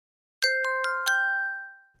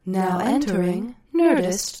Now entering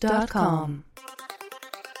Nerdist.com.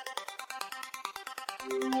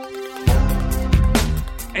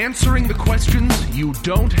 Answering the questions you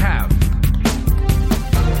don't have.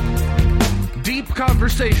 Deep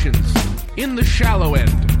conversations in the shallow end.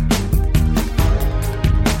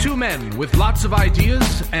 Two men with lots of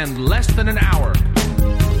ideas and less than an hour.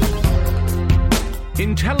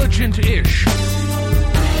 Intelligent-ish.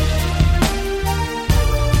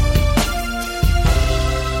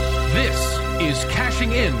 This is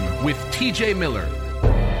Cashing In with TJ Miller.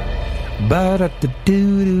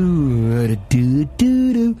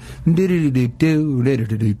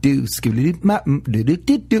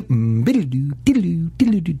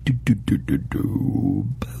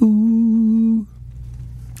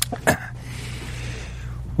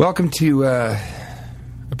 Welcome to a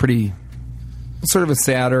pretty sort of a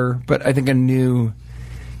sadder, but I think a new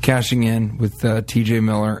Cashing In with TJ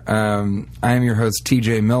Miller. I am your host,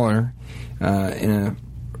 TJ Miller, in a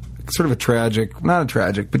sort of a tragic, not a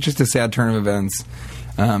tragic, but just a sad turn of events.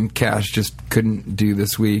 Cash just couldn't do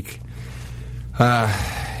this week.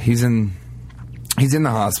 He's in the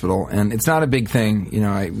hospital, and it's not a big thing. You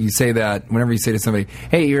know, you say that whenever you say to somebody,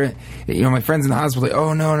 "Hey, my friend's in the hospital." Like,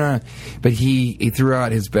 oh no, but he threw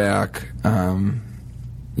out his back.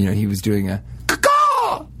 He was doing a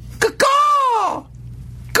caw, caw, caw,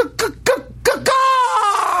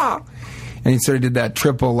 and he sort of did that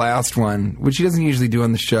triple last one, which he doesn't usually do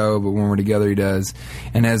on the show, but when we're together he does.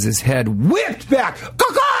 And as his head whipped back,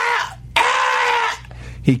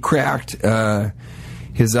 he cracked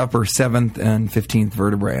his upper 7th and 15th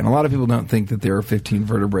vertebrae. And a lot of people don't think that there are 15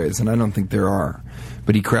 vertebrae, and I don't think there are.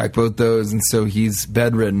 But he cracked both those, and so he's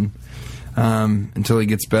bedridden until he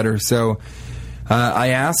gets better. So I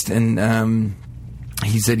asked, and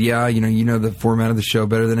he said, yeah, you know the format of the show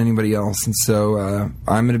better than anybody else. And so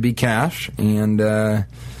I'm going to be Cash. And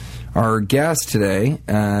our guest today,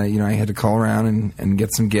 I had to call around and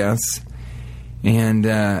get some guests. And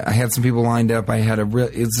I had some people lined up. I had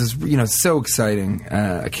it's just, so exciting.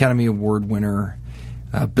 Academy Award winner,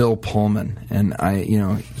 Bill Pullman. And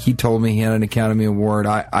he told me he had an Academy Award.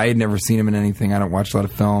 I had never seen him in anything. I don't watch a lot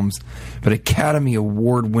of films. But Academy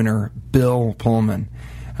Award winner Bill Pullman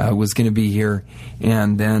was going to be here.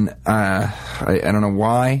 And then I don't know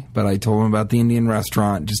why, but I told him about the Indian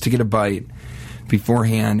restaurant just to get a bite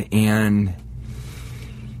beforehand. And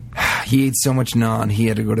he ate so much naan, he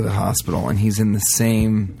had to go to the hospital, and he's in the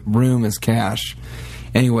same room as Cash.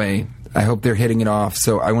 Anyway, I hope they're hitting it off.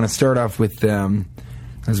 So I want to start off with them,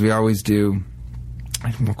 as we always do.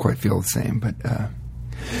 I don't quite feel the same, but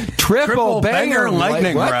triple banger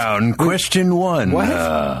lightning round. Question one.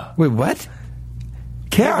 What? Wait, what?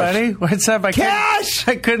 Cash, hey, buddy, what's up? Cash,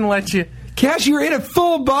 I couldn't let you. Cash, you're in a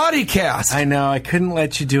full body cast. I know. I couldn't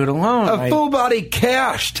let you do it alone. Full body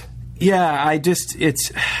cashed. Yeah, I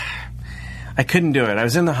couldn't do it. I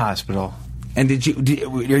was in the hospital. And are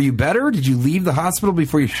you better? Did you leave the hospital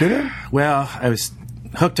before you should have? Well, I was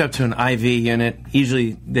hooked up to an IV unit.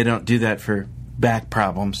 Usually they don't do that for back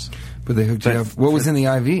problems. But they hooked you up. What was in the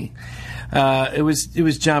IV? It was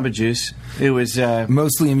Jamba juice. It was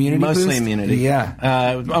mostly immunity. Mostly boost? immunity.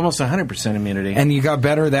 Yeah, almost 100% immunity. And you got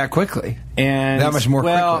better that quickly. And that much more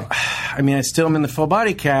quickly. Well, I mean, I still am in the full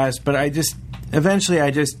body cast, but eventually,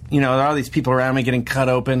 there are all these people around me getting cut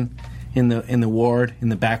open in the ward, in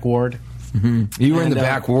the back ward. Mm-hmm. You were in the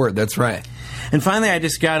back ward, that's right. And finally, I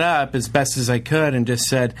just got up as best as I could and just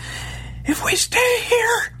said, "If we stay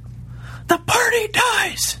here, the party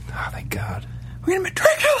dies." Oh, thank God. We're going to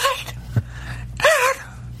matriculate down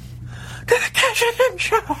to the Cashing In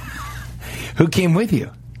show. Who came with you?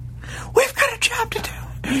 We've got a job to do.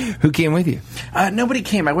 Who came with you? Nobody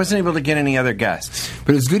came. I wasn't able to get any other guests.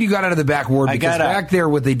 But it was good you got out of the back ward, because back there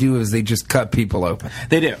what they do is they just cut people open.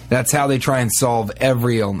 They do. That's how they try and solve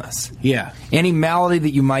every illness. Yeah. Any malady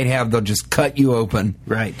that you might have, they'll just cut you open.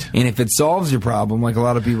 Right. And if it solves your problem, like a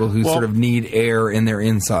lot of people who sort of need air in their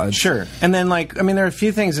insides. Sure. And then, there are a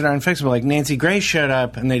few things that are unfixable. Like Nancy Grace showed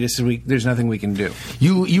up, and they just said, there's nothing we can do.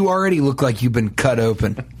 You already look like you've been cut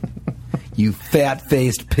open. You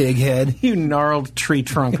fat-faced pighead. You gnarled tree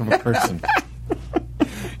trunk of a person.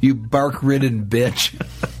 You bark-ridden bitch.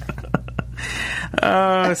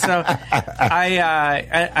 So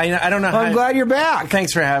I don't know. I'm glad you're back.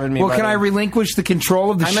 Thanks for having me. Well, buddy. can I relinquish the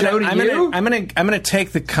control of the show to you? I'm gonna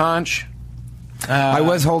take the conch I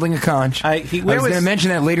was holding a conch. I was going to mention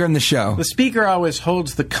that later in the show. The speaker always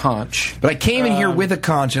holds the conch. But I came in here with a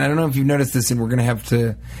conch, and I don't know if you've noticed this, and we're going to have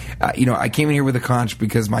to, I came in here with a conch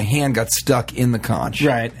because my hand got stuck in the conch.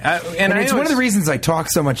 Right. And it's one of the reasons I talk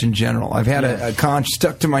so much in general. I've had a conch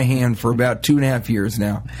stuck to my hand for about 2.5 years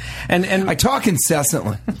now. And I talk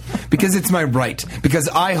incessantly because it's my right. Because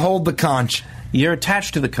I hold the conch. You're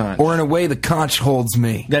attached to the conch. Or in a way, the conch holds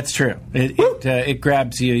me. That's true. It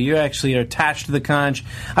grabs you. You actually are attached to the conch.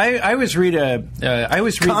 I always read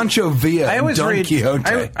Concho Via Don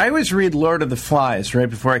Quixote. I always read Lord of the Flies right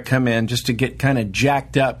before I come in just to get kind of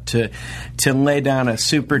jacked up to lay down a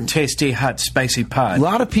super tasty, hot, spicy pod. A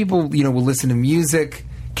lot of people, will listen to music.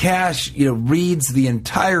 Cash, reads the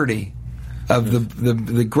entirety of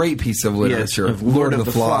the great piece of literature, of Lord of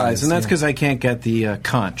the Flies. And that's because I can't get the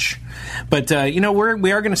conch. But,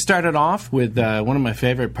 we are going to start it off with one of my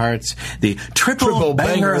favorite parts, the triple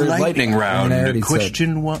banger lightning round.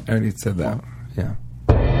 Question one. I already said that. Yeah.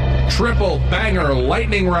 Triple banger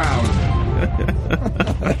lightning round.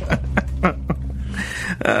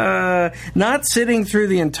 Not sitting through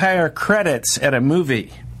the entire credits at a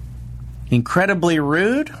movie. Incredibly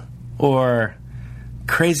rude or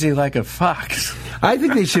crazy like a fox? I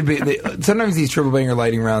think they should be. Sometimes these triple banger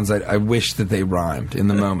lightning rounds, I wish that they rhymed in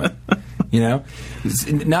the moment.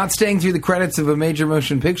 Not staying through the credits of a major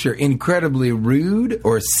motion picture. Incredibly rude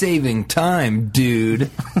or saving time, dude.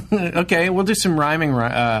 Okay, we'll do some rhyming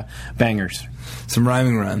bangers. Some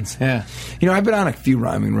rhyming runs. Yeah. I've been on a few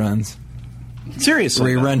rhyming runs. Seriously?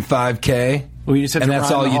 Where you run 5K. Well, you just have and to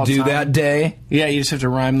that's all you do time. that day? Yeah, you just have to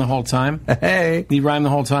rhyme the whole time? Hey. You rhyme the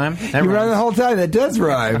whole time? You rhyme the whole time. That does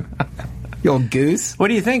rhyme. You old goose. What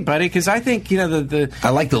do you think, buddy? Because I think, I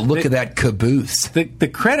like the look of that caboose. The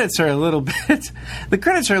credits are a little bit... The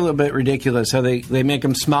credits are a little bit ridiculous. How they make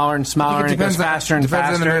them smaller and smaller and it goes faster and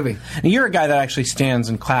faster. On the movie. And you're a guy that actually stands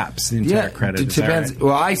and claps the entire credit. It depends. Right?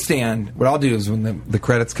 Well, I stand. What I'll do is when the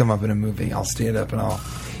credits come up in a movie, I'll stand up and I'll...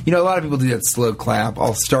 a lot of people do that slow clap.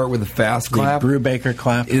 I'll start with a fast clap. The Brubaker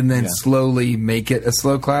clap. And then slowly make it a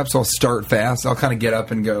slow clap. So I'll start fast. I'll kind of get up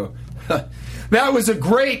and go, that was a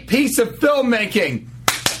great piece of filmmaking.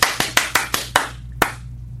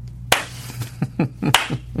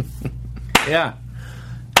 Yeah.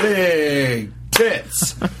 Big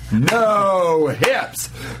tits, no hips.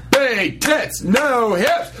 Big tits, no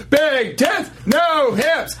hips. Big tits, no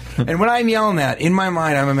hips. And when I'm yelling that, in my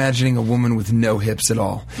mind, I'm imagining a woman with no hips at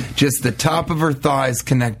all. Just the top of her thighs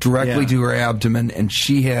connect directly to her abdomen, and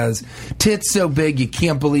she has tits so big you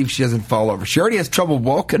can't believe she doesn't fall over. She already has trouble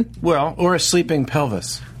walking. Well, or a sleeping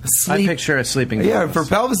pelvis. I picture a sleeping pelvis. Yeah, for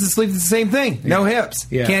pelvis and sleep, it's the same thing. No hips.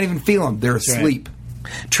 Yeah. Can't even feel them. They're asleep. Right.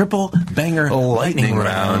 Triple banger lightning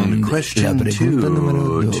round. Question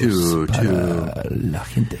 2.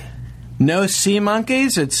 No sea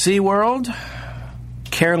monkeys at SeaWorld,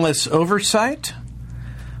 careless oversight,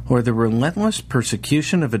 or the relentless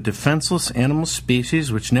persecution of a defenseless animal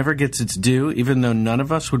species which never gets its due, even though none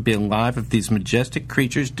of us would be alive if these majestic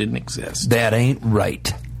creatures didn't exist. That ain't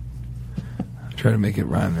right. Try to make it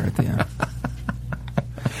rhyme there at the end.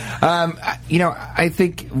 I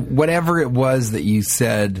think whatever it was that you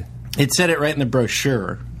said... It said it right in the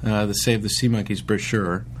brochure, the Save the Sea Monkeys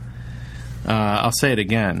brochure. I'll say it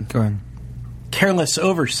again. Go ahead. Careless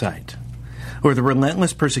oversight, or the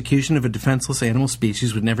relentless persecution of a defenseless animal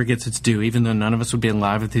species which never gets its due, even though none of us would be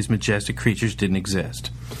alive if these majestic creatures didn't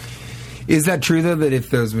exist. Is that true, though, that if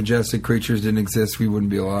those majestic creatures didn't exist, we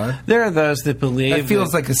wouldn't be alive? There are those that believe... That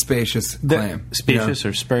feels like a spacious claim. Spacious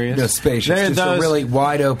or spurious? No, spacious. Just a really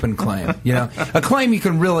wide-open claim. A claim you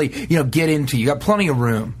can really, get into. You got plenty of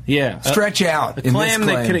room. Yeah. Stretch out. A claim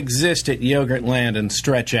that could exist at Yogurt Land and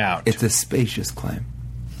stretch out. It's a spacious claim.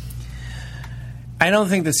 I don't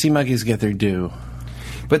think the sea monkeys get their due.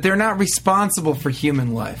 But they're not responsible for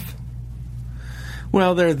human life.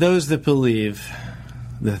 Well, there are those that believe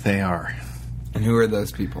that they are. And who are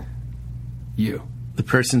those people? You. The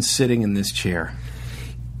person sitting in this chair.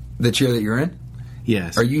 The chair that you're in?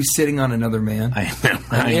 Yes. Are you sitting on another man? I am.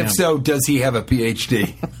 And if so, does he have a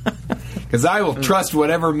PhD? Because I will trust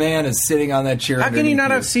whatever man is sitting on that chair. How can you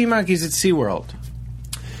not have sea monkeys at SeaWorld?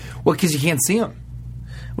 Well, because you can't see them.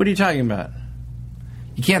 What are you talking about?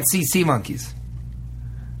 You can't see sea monkeys.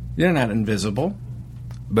 They're not invisible.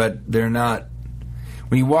 But they're not...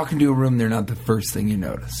 When you walk into a room, they're not the first thing you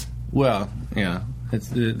notice. Well, yeah.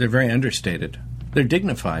 They're very understated. They're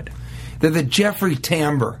dignified. They're the Jeffrey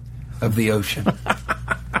Tambor of the ocean.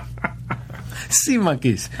 Sea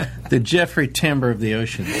monkeys. The Jeffrey Tambor of the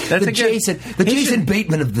ocean. That's Jason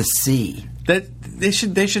Bateman of the sea. They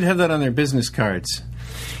should have that on their business cards.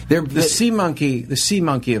 They're the sea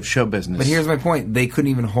monkey of show business. But here's my point: they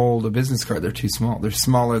couldn't even hold a business card. They're too small. They're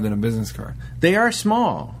smaller than a business card. They are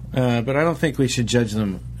small, but I don't think we should judge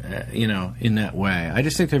them, in that way. I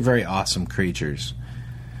just think they're very awesome creatures.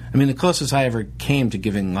 I mean, the closest I ever came to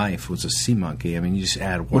giving life was a sea monkey. I mean, you just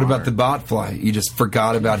add water. What about the Botfly? You just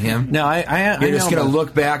forgot about him? No, You're just going to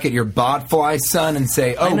look back at your Botfly son and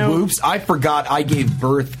say, "Oh, whoops! I forgot I gave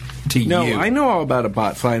birth to you." No, I know all about a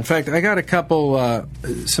Botfly. In fact, I got a couple.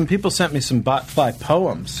 Some people sent me some Botfly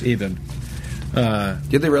poems, even.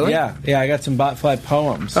 Did they really? Yeah. I got some Botfly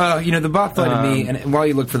poems. The Botfly to me, and while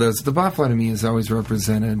you look for those, the Botfly to me has always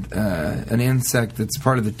represented an insect that's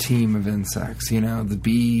part of the team of insects. The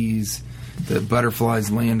bees, the butterflies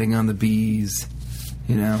landing on the bees,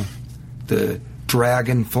 the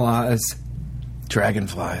dragonflies.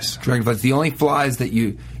 Dragonflies. The only flies that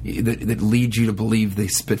that lead you to believe they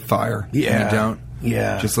spit fire. Yeah. And you don't.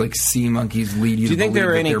 Yeah. Just like sea monkeys lead you to believe. Do you think there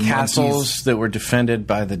were any that castles monkeys that were defended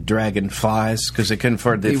by the dragonflies because they couldn't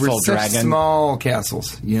afford the full such dragon? Small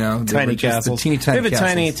castles, Tiny castles. Teeny tiny we have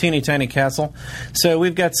castles. a teeny castle. So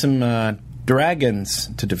we've got some dragons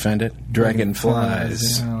to defend it.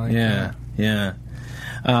 Dragonflies. Yeah.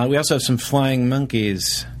 We also have some flying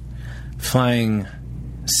monkeys. Flying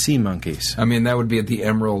sea monkeys. I mean, that would be at the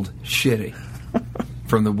Emerald Shitty.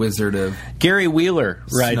 From the Wizard of Gary Wheeler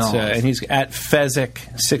writes, and he's at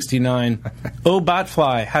Fezzik69. Oh,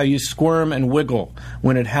 Botfly, how you squirm and wiggle.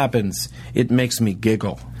 When it happens, it makes me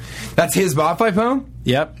giggle. That's his Botfly poem?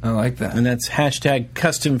 Yep. I like that. And that's hashtag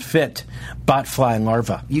custom fit Botfly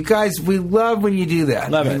larva. You guys, we love when you do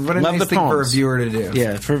that. Love it. What a Love nice the thing poems. for a viewer to do.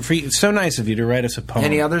 Yeah, for so nice of you to write us a poem.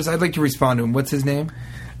 Any others? I'd like to respond to him. What's his name?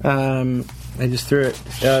 I just threw it.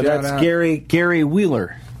 That's out. Gary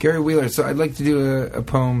Wheeler. Gary Wheeler. So I'd like to do a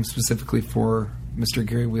poem specifically for Mr.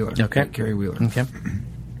 Gary Wheeler. Okay. Gary Wheeler. Okay.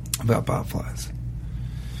 About botflies.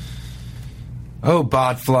 Oh,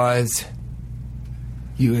 botflies,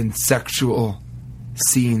 you insexual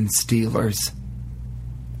scene stealers.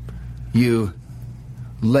 You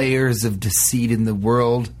layers of deceit in the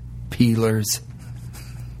world peelers.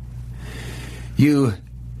 You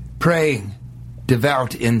praying,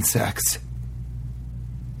 devout insects.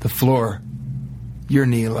 The floor, your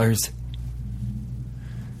kneelers.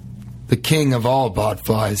 The king of all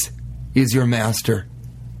botflies is your master,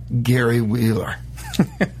 Gary Wheeler.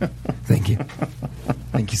 Thank you.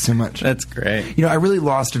 Thank you so much. That's great. You know, I really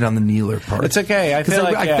lost it on the kneeler part. It's okay. I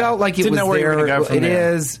felt like it was know where there. you were going to go from it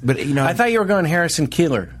there. is, but you know, I thought you were going Harrison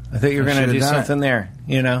Keeler. I thought you were going to do something there.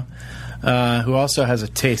 You know, who also has a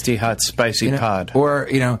tasty, hot, spicy pod. Or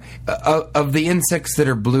you know, of the insects that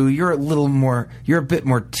are blue, you're a bit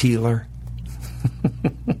more tealer,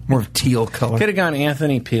 more teal color. Could have gone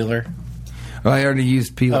Anthony Peeler. Oh, I already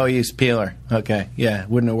used peeler. Oh, you used peeler. Okay, yeah,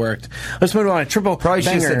 wouldn't have worked. Let's move on. Triple Probably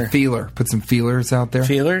should banger. have said feeler. Put some feelers out there.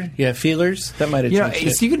 Feeler? Yeah, feelers. That might have changed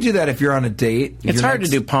it. So you can do that if you're on a date. It's hard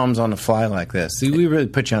to do poems on the fly like this. We really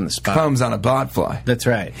put you on the spot. Poems on a botfly. That's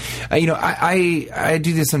right. You know, I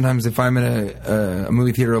do this sometimes if I'm in a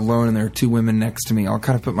movie theater alone and there are two women next to me. I'll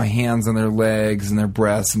kind of put my hands on their legs and their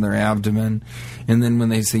breasts and their abdomen, and then when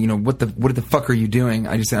they say, you know, what the fuck are you doing?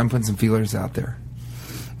 I just say, I'm putting some feelers out there.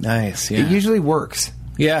 Nice. Yeah. It usually works.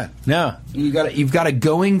 Yeah. No. You've got a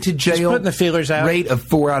going to jail. Just putting the feelers out. Rate of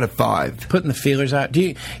 4 out of 5. Putting the feelers out. Do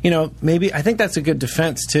you know, maybe I think that's a good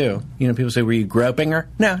defense too. You know, people say, "Were you groping her?"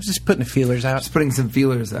 No, just putting the feelers out. Just putting some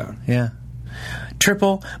feelers out. Yeah.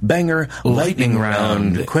 Triple banger lightning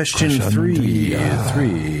round. Question 3.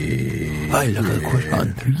 I look at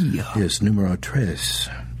question 3. Yes, numero tres.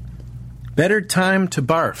 Better time to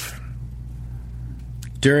barf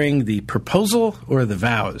during the proposal or the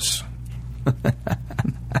vows?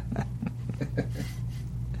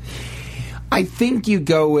 I think you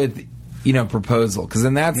go with, you know, proposal, because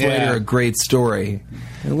then that's later a great story.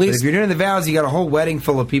 At least but if you're doing the vows, you got a whole wedding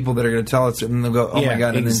full of people that are going to tell us, and they'll go, "Oh my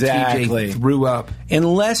god!" And exactly. then TJ threw up.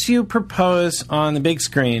 Unless you propose on the big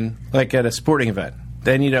screen, like at a sporting event,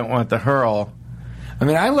 then you don't want the hurl. I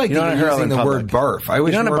mean, I like You that don't you're hurl using in the word public. barf. I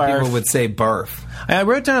wish You more don't barf. people would say barf. I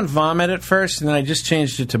wrote down vomit at first, and then I just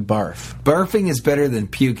changed it to barf. Barfing is better than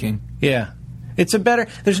puking. Yeah. It's a better...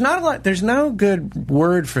 There's no good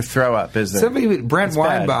word for throw up, is there? Brent It's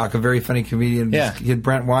bad. Weinbach, a very funny comedian,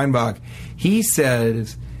 Brent Weinbach, he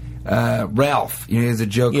says, Ralph, you know, he has a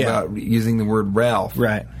joke about using the word Ralph.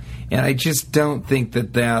 Right. And I just don't think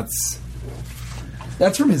that's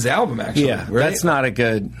from his album, actually. Yeah, right? that's not a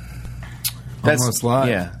good... Almost live.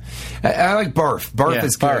 Yeah. I like barf. Barf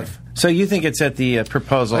is good. Barf. So you think it's at the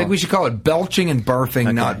proposal? I think we should call it belching and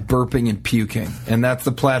barfing, not burping and puking. And that's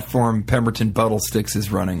the platform Pemberton Buttlesticks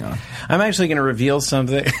is running on. I'm actually going to reveal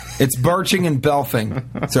something. It's barching and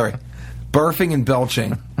belfing. Sorry. Barfing and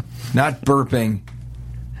belching, not burping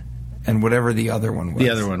and whatever the other one was. The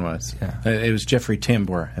other one was. Yeah. It was Jeffrey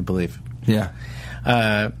Tambor, I believe. Yeah.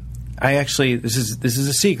 I actually, this is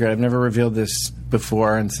a secret. I've never revealed this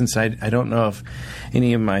before, and since I don't know if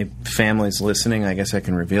any of my family's listening, I guess I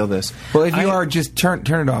can reveal this. Well, if you are, just turn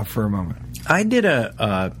it off for a moment. I did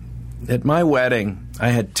at my wedding, I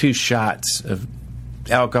had 2 shots of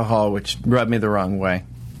alcohol, which rubbed me the wrong way.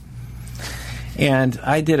 And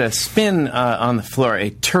I did a spin on the floor, a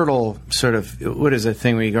turtle sort of, what is that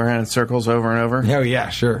thing where you go around in circles over and over? Oh, yeah,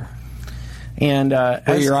 sure. And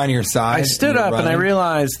as you're on your side. I stood up and I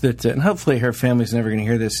realized that, and hopefully her family's never going to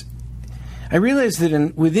hear this, I realized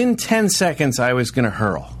that within 10 seconds I was going to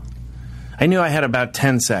hurl. I knew I had about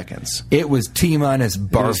 10 seconds. It was T-minus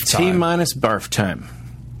barf time. T-minus barf time.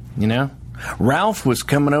 You know? Ralph was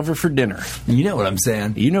coming over for dinner. You know what I'm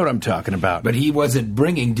saying. You know what I'm talking about. But he wasn't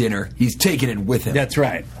bringing dinner. He's taking it with him. That's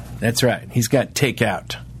right. That's right. He's got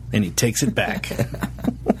takeout, and he takes it back.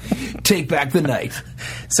 Take back the night.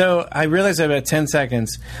 So I realized I had about 10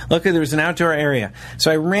 seconds. Luckily, there was an outdoor area. So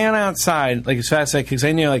I ran outside like as fast as I could because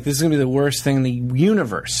I knew like this is going to be the worst thing in the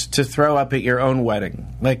universe to throw up at your own wedding.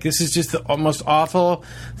 Like this is just the most awful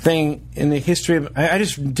thing in the history of... I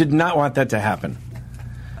just did not want that to happen.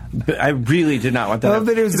 But I really did not want that. I love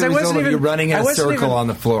that it was the result of you running in a circle on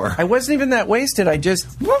the floor. I wasn't even that wasted.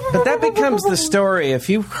 But that becomes the story. If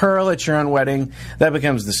you hurl at your own wedding, that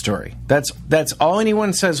becomes the story. That's all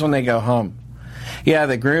anyone says when they go home. Yeah,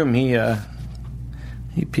 the groom, he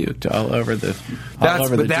puked all over the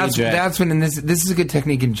DJ. That's when, and this is a good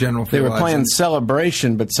technique in general. For they were playing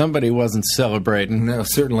Celebration, but somebody wasn't celebrating. No,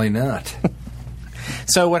 certainly not.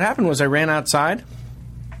 So what happened was I ran outside.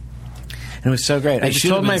 And it was so great. I just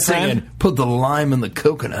told my friend, put the lime in the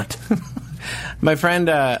coconut. My friend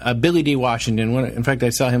Billy D. Washington. In fact, I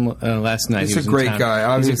saw him last night. He's a great guy.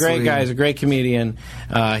 Obviously. He's a great guy. He's a great comedian.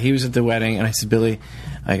 He was at the wedding, and I said, Billy,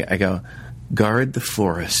 I go, guard the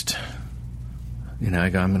forest. You know, I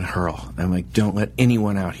go, I'm going to hurl. I'm like, don't let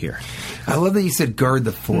anyone out here. I love that you said guard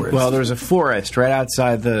the forest. Well, there was a forest right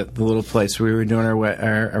outside the little place where we were doing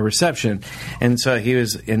our reception, and so he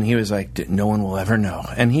was like, no one will ever know.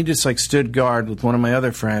 And he just like stood guard with one of my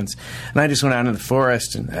other friends, and I just went out into the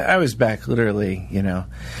forest, and I was back literally,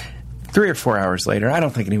 3 or 4 hours later. I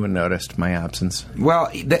don't think anyone noticed my absence. Well,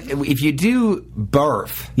 if you do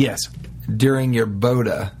barf, yes, during your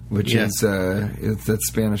boda, which is that's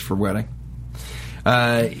Spanish for wedding.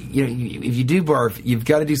 If you do barf, you've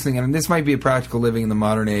got to do something. And this might be a practical living in the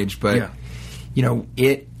modern age, but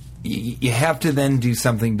you have to then do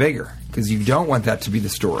something bigger because you don't want that to be the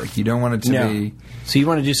story. You don't want it to be. So you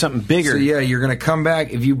want to do something bigger. So you're going to come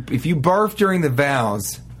back if you barf during the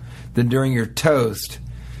vows, then during your toast,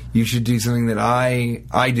 you should do something that I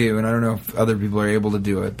do, and I don't know if other people are able to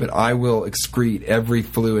do it, but I will excrete every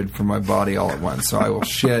fluid from my body all at once. So I will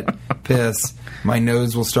shit, piss, my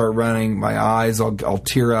nose will start running, my eyes, I'll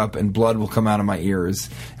tear up, and blood will come out of my ears,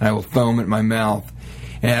 and I will foam at my mouth.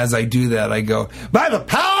 And as I do that, I go, by the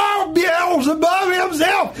power of Beelzebub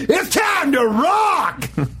himself, it's time to rock!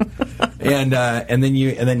 and then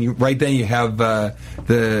you right then you have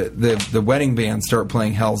the wedding band start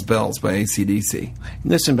playing Hell's Bells by AC/DC.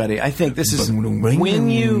 Listen, buddy, I think this is when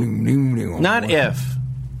you, not if,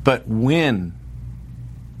 but when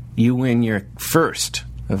you win your first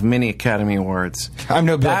of many Academy Awards. I'm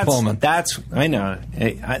no Bill Pullman. I know.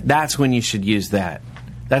 That's when you should use that.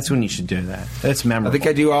 That's when you should do that. That's memorable. I think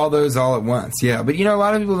I do all those all at once. Yeah, but a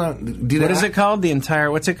lot of people don't do that. What is it called?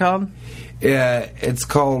 What's it called? It's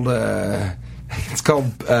called the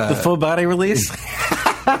full body release.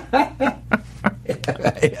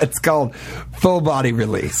 It's called full body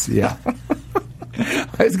release. Yeah. I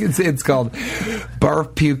was going to say it's called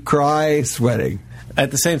barf, puke, cry, sweating. At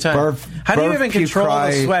the same time, how do you even control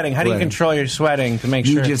the sweating? How do you control your sweating to make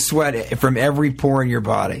sure? You just sweat from every pore in your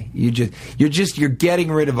body. You're getting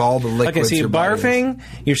rid of all the liquids. Okay, so you're barfing,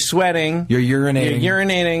 you're sweating, you're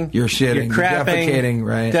urinating, you're shitting, you're crapping, you're defecating,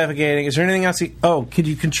 right? Defecating. Is there anything else? Could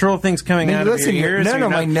you control things coming out of your ears? No,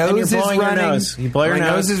 my nose is running. You blow your nose.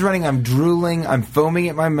 My nose is running. I'm drooling. I'm foaming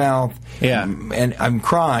at my mouth. Yeah, and I'm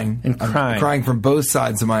crying. I'm crying from both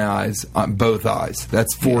sides of my eyes. On both eyes.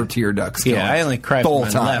 That's 4 tear ducts. Yeah, I only cry from my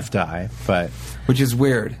left eye, which is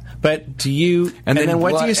weird. But do you? And then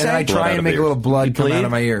what do you say? And I try and make a little blood come out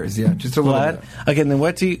of my ears. Yeah, just a little bit. Okay, and then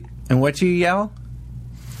what do you yell?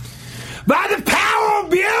 By the power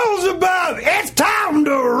of Beelzebub, it's time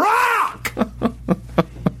to rock.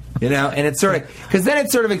 You know, and it's sort of, because then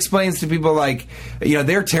it sort of explains to people like, you know,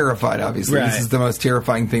 they're terrified, obviously. Right. This is the most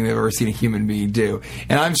terrifying thing they've ever seen a human being do.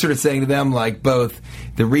 And I'm sort of saying to them, like, both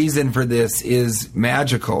the reason for this is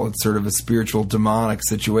magical. It's sort of a spiritual, demonic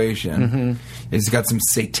situation. It's got some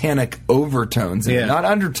satanic overtones in it, not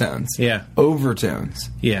undertones. Yeah.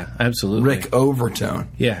 Overtones. Yeah, absolutely. Rick Overtone.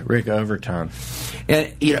 Yeah, Rick Overtone.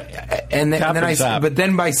 And, you know, and then but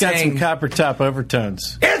then by saying, got some copper top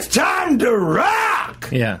overtones. it's time to rock!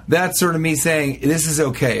 Yeah. That's sort of me saying, this is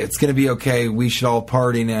okay. It's going to be okay. We should all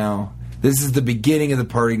party now. This is the beginning of the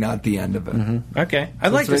party, not the end of it. Okay,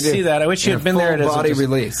 I'd like to see that. I wish you had been there. Full body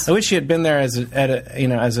release. I wish you had been there as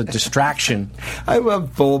a distraction. I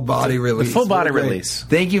love full body release. The full body Really great. release.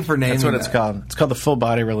 Thank you for naming That's what that. it's called. It's called the full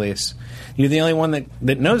body release. You're the only one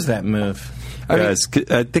that knows that move. Guys,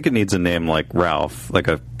 I think it needs a name like Ralph, like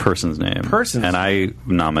a person's name. And I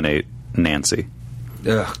nominate Nancy. Ugh,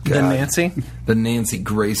 God. The Nancy? The Nancy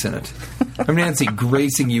Grace in it. I'm Nancy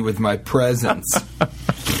gracing you with my presence.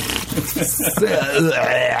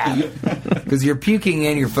 Because you're puking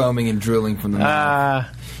and you're foaming and drooling from the mouth.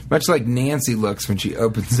 Much like Nancy looks when she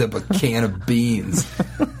opens up a can of beans.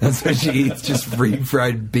 That's what she eats, just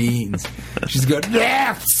refried beans. She's going,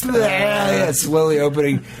 slowly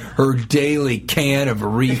opening her daily can of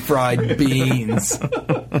refried beans.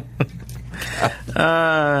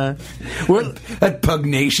 That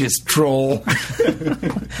pugnacious troll.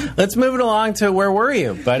 Let's move it along to where were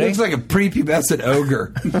you, buddy? Looks like a prepubescent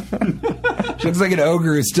ogre. She looks like an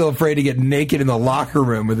ogre who's still afraid to get naked in the locker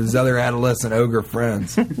room with his other adolescent ogre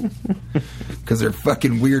friends. Because her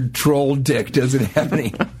fucking weird troll dick doesn't have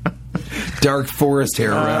any dark forest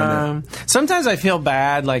hair around it. Sometimes I feel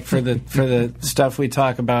bad, like for the stuff we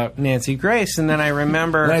talk about Nancy Grace, and then I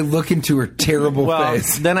remember. And I look into her terrible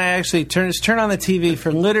face. Then I actually turn on the TV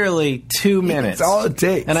for literally 2 minutes. That's all it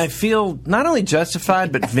takes. And I feel not only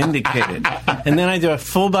justified but vindicated. And then I do a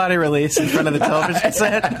full body release in front of the television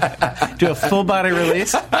set. Do a full body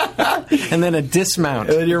release, and then a dismount.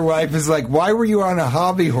 And your wife is like, "Why were you on a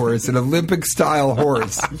hobby horse, an Olympic style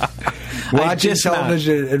horse?" Watching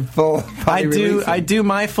television in full body release. I do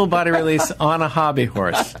my full body release on a hobby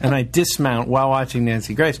horse, and I dismount while watching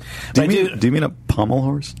Nancy Grace. Do you mean a pommel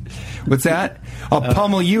horse? What's that? I'll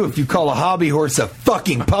pummel you if you call a hobby horse a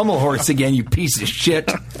fucking pummel horse again, you piece of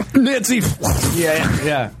shit. Nancy.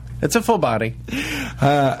 Yeah. It's a full body.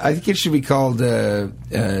 I think it should be called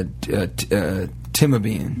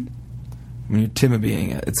Timothying. When you're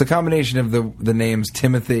Timothying it. It's a combination of the names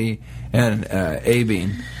Timothy and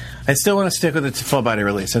Abine. I still want to stick with the full body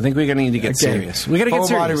release. I think we're going to need to get serious. We got to get serious.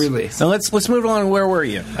 Full body release. Now let's move along. Where were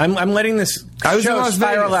you? I'm letting this show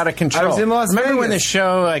spiral out of control. I was in Las Vegas. Remember when the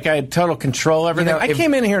show, like, I had total control over everything? I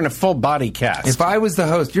came in here in a full body cast. If I was the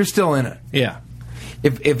host, you're still in it. Yeah.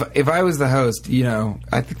 If I was the host, you know,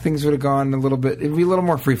 I think things would have gone a little bit. It'd be a little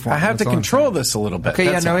more freeform. I have to control this a little bit. Okay,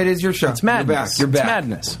 That's it all. is your show. It's madness. You're back. It's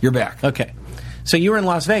madness. You're back. Okay. So you were in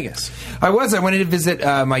Las Vegas. I was. I wanted to visit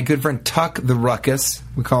my good friend Tuck the Ruckus,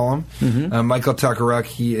 we call him. Michael Tuckeruck.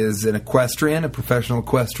 He is an equestrian, a professional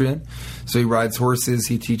equestrian. So he rides horses,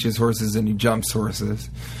 he teaches horses, and he jumps horses.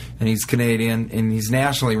 And he's Canadian, and he's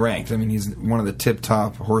nationally ranked. I mean, he's one of the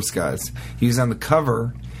tip-top horse guys. He was on the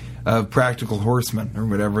cover of Practical Horseman, or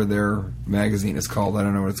whatever their magazine is called. I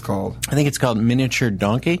don't know what it's called. I think it's called Miniature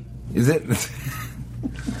Donkey. Is it?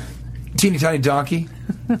 Teeny Tiny Donkey?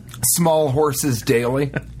 Small Horses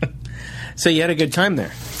Daily. So you had a good time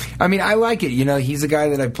there. I mean, I like it. You know, he's a guy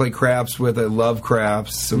that I play craps with. I love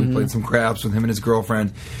craps, so we played some craps with him and his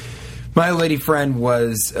girlfriend. My lady friend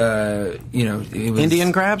was, it was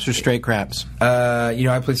Indian crabs or straight crabs?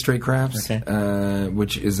 I play straight craps, okay.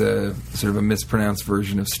 Which is a sort of a mispronounced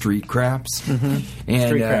version of street craps. And,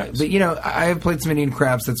 street craps. But, I have played some Indian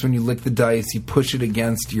craps. That's when you lick the dice, you push it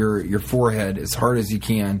against your forehead as hard as you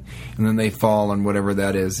can, and then they fall, and whatever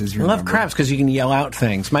that is your I love number. craps because you can yell out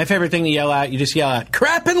things. My favorite thing to yell out, you just yell out,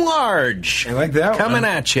 crap and large. I like that Coming one.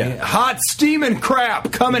 at you. Hot steaming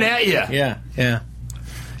crap coming at you. Yeah.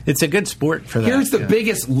 It's a good sport for that. Here's the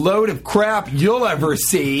biggest load of crap you'll ever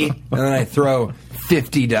see. And then I throw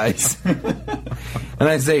 50 dice. And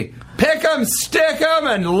I say, pick 'em, stick 'em,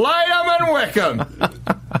 and light 'em and wick 'em.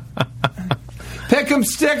 Pick 'em,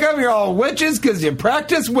 stick 'em, you're all witches because you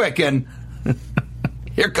practice wicking.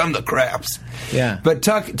 Here come the craps. Yeah. But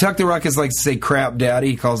Tuck the Ruckus likes to say crap daddy.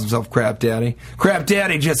 He calls himself crap daddy. Crap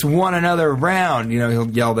daddy just won another round. He'll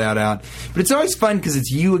yell that out. But it's always fun because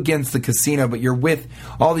it's you against the casino, but you're with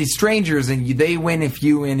all these strangers, and they win if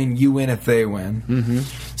you win, and you win if they win. Mm-hmm.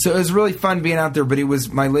 So it was really fun being out there, but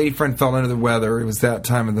my lady friend fell under the weather. It was that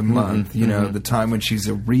time of the month, the time when she's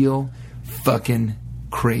a real fucking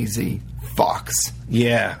crazy fox.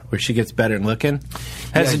 Yeah, where she gets better looking.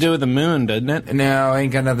 Has to do with the moon, doesn't it? No,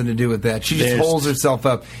 ain't got nothing to do with that. She just holds herself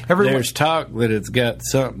up. There's talk that it's got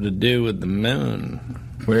something to do with the moon.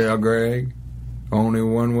 Well, Greg, only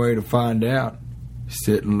one way to find out.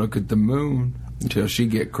 Sit and look at the moon until she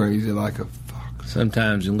get crazy like a fox.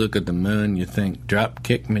 Sometimes you look at the moon, you think, drop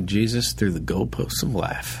kick me Jesus through the goalposts of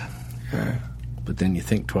life. Yeah. But then you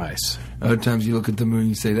think twice. Other times you look at the moon and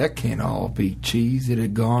you say, that can't all be cheese. It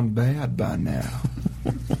had gone bad by now.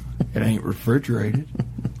 It ain't refrigerated.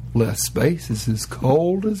 Less space is as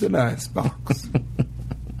cold as an icebox.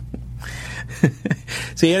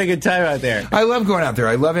 So you had a good time out there. I love going out there.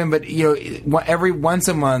 I love him, but every once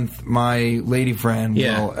a month, my lady friend,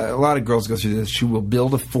 a lot of girls go through this. She will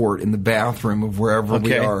build a fort in the bathroom of wherever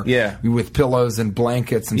we are, with pillows and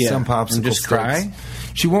blankets and some popsicle and just sticks. Cry.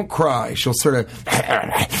 She won't cry. She'll sort of,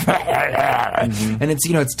 and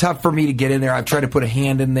it's tough for me to get in there. I've tried to put a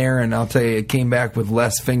hand in there, and I'll tell you, it came back with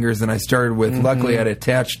less fingers than I started with. Luckily, I'd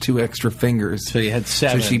attached 2 extra fingers. So you had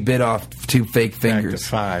 7. So she bit off 2 fake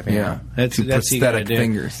fingers. Back to 5. Yeah, that's prosthetic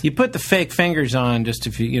fingers. You put the fake fingers on just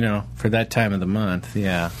if you for that time of the month.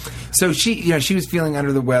 Yeah. So she was feeling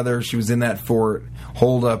under the weather. She was in that fort,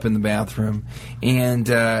 holed up in the bathroom, and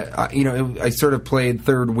I sort of played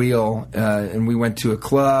third wheel, and we went to a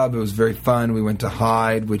club. It was very fun. We went to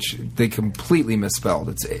Hyde, which they completely misspelled.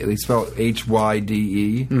 They spelled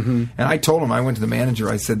HYDE, and I told him, I went to the manager.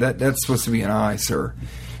 I said that's supposed to be an I, sir,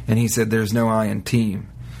 and he said there's no I in team.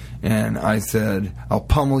 And I said, I'll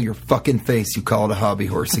pummel your fucking face, you call it a hobby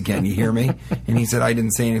horse again, you hear me? And he said, I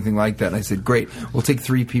didn't say anything like that. And I said, great, we'll take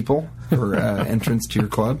 3 people for entrance to your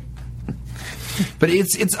club. But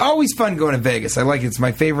it's always fun going to Vegas. I like it. It's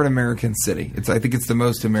my favorite American city. I think it's the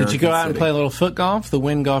most American city. Did you go out and play a little foot golf? The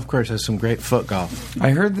Wynn Golf Course has some great foot golf.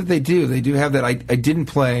 I heard that they do. They do have that. I didn't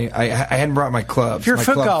play. I hadn't brought my clubs. If you're a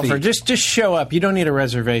foot golfer, feet. just show up. You don't need a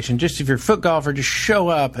reservation. Just if you're a foot golfer, just show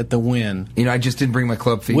up at the Wynn. I just didn't bring my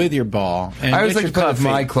club feet. With your ball. And I always like to play with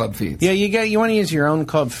my club feet. Yeah, you want to use your own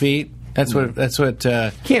club feet. That's what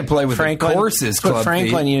can't play with Franklin, the course's club what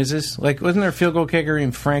Franklin feet. Uses. Like, wasn't there a field goal kicker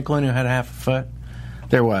named Franklin who had a half a foot?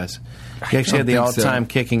 There was. He actually had the all-time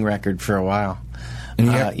kicking record for a while. And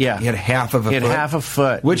he had half of a foot? He had half a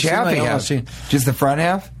foot. Which half he had? Just the front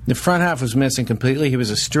half? The front half was missing completely. He was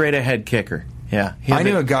a straight-ahead kicker. Yeah. I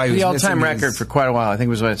knew a guy who was the all-time record for quite a while. I think it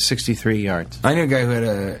was about 63 yards. I knew a guy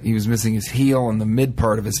who he was missing his heel and the mid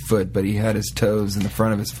part of his foot, but he had his toes in the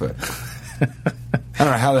front of his foot. I don't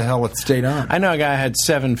know how the hell it stayed on. I know a guy who had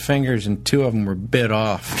 7 fingers and 2 of them were bit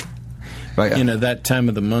off. That time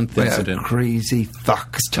of the month incident. Crazy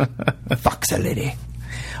fox lady.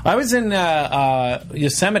 I was in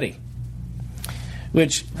Yosemite,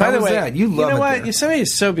 which, by the way, that? You love it what? there. Yosemite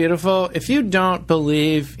is so beautiful. If you don't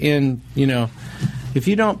believe in, we got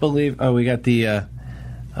the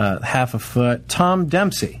half a foot. Tom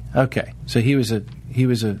Dempsey. Okay, so he was a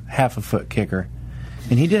half a foot kicker,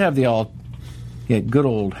 and he did have good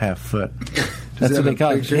old half foot. That's what they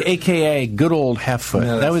call it. AKA good old half foot.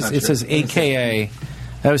 No, it says AKA.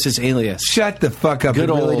 That was his alias. Shut the fuck up. It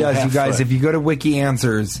really does, you guys. If you go to Wiki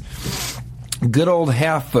Answers, good old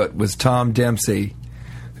half foot was Tom Dempsey,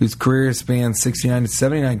 whose career spanned 69 to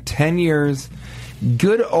 79, 10 years.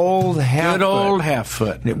 Good old half foot. Good old half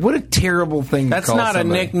foot. What a terrible thing to call somebody. That's not a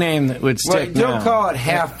nickname that would stick now. Don't call it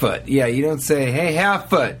half foot. Yeah, you don't say, hey, half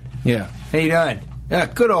foot. Yeah. How you doing? Yeah,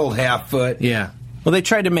 good old half foot. Yeah. Well, they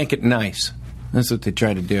tried to make it nice. That's what they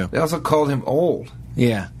tried to do. They also called him old.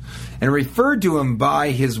 Yeah. And referred to him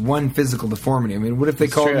by his one physical deformity. I mean, what if they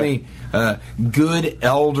called me good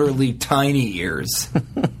elderly tiny ears?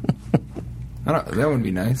 That wouldn't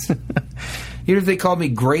be nice. Even if they called me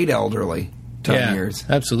great elderly tiny ears.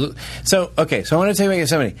 Absolutely. So I want to tell you about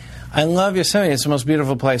Yosemite. I love Yosemite. It's the most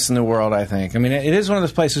beautiful place in the world, I think. I mean, it is one of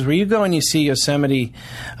those places where you go and you see Yosemite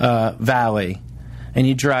Valley, and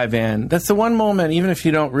you drive in. That's the one moment, even if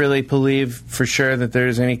you don't really believe for sure that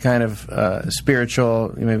there's any kind of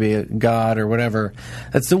spiritual, maybe a God or whatever,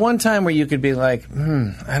 that's the one time where you could be like,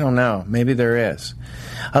 I don't know, maybe there is.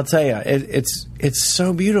 I'll tell you, it's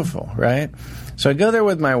so beautiful, right? So I go there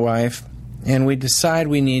with my wife, and we decide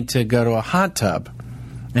we need to go to a hot tub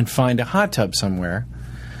and find a hot tub somewhere,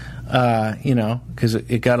 because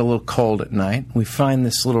it got a little cold at night. We find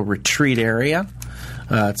this little retreat area.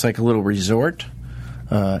 It's like a little resort.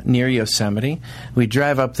 Near Yosemite. We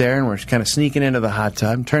drive up there and we're kind of sneaking into the hot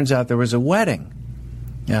tub. Turns out there was a wedding.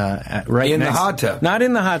 Right in the hot tub? Not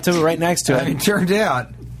in the hot tub, but right next to it. It turned out.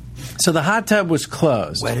 So the hot tub was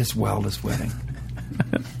closed. Wettest, wildest wedding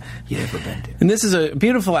you've ever been to. And this is a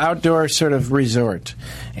beautiful outdoor sort of resort.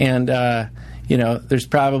 And, there's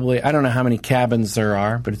probably, I don't know how many cabins there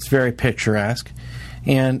are, but it's very picturesque.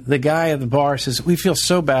 And the guy at the bar says, we feel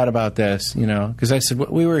so bad about this, because I said,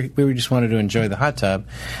 we just wanted to enjoy the hot tub.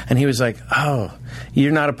 And he was like, oh,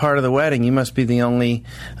 you're not a part of the wedding. You must be the only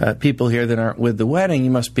people here that aren't with the wedding. You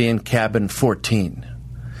must be in cabin 14.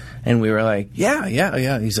 And we were like, yeah.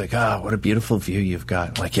 He's like, oh, what a beautiful view you've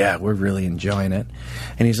got. I'm like, yeah, we're really enjoying it.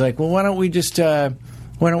 And he's like, well, why don't we just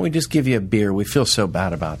give you a beer? We feel so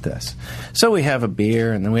bad about this. So we have a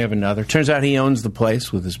beer, and then we have another. Turns out he owns the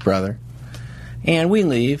place with his brother. And we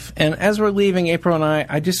leave, and as we're leaving, April and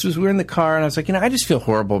I we were in the car, and I was like, I just feel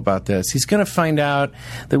horrible about this. He's going to find out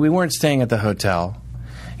that we weren't staying at the hotel,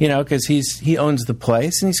 because he owns the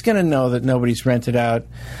place, and he's going to know that nobody's rented out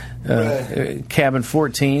cabin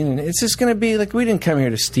 14, and it's just going to be like, we didn't come here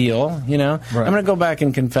to steal, Right. I'm going to go back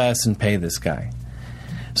and confess and pay this guy.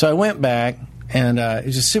 So I went back. And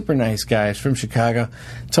he's a super nice guy. He's from Chicago.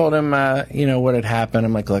 Told him, what had happened.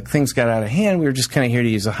 I'm like, look, things got out of hand. We were just kind of here to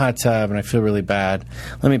use a hot tub, and I feel really bad.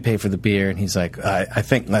 Let me pay for the beer. And he's like, I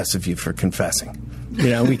think less of you for confessing.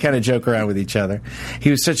 We kind of joke around with each other. He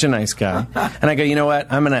was such a nice guy. And I go, you know what?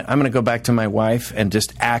 I'm gonna go back to my wife and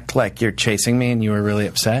just act like you're chasing me and you were really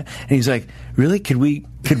upset. And he's like, really? Could we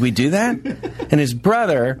do that? And his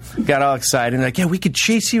brother got all excited and like, yeah, we could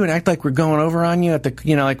chase you and act like we're going over on you at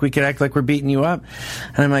the, like we could act like we're beating you up.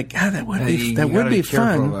 And I'm like, God, that would be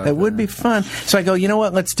fun. That would be fun. So I go, you know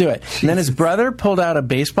what? Let's do it. And then his brother pulled out a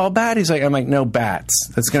baseball bat. I'm like, no bats.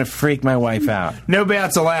 That's going to freak my wife out. No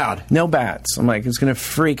bats allowed. No bats. I'm like, it's going to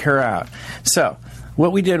freak her out. So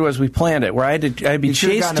what we did was we planned it where I'd be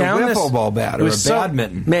chased down this. A wiffle ball bat or a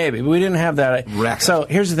badminton. Maybe, but we didn't have that. Racket. So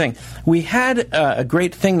here's the thing: we had a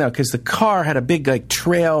great thing though, because the car had a big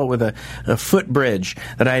trail with a footbridge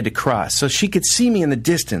that I had to cross, so she could see me in the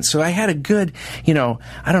distance. So I had a good,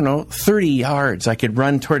 30 yards I could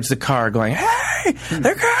run towards the car, going, "Hey,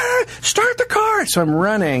 they're gonna start the car!" So I'm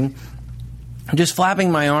running. I'm just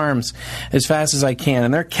flapping my arms as fast as I can,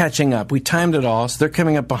 and they're catching up. We timed it all, so they're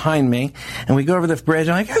coming up behind me, and we go over the bridge.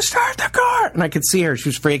 I'm like, start the car! And I could see her. She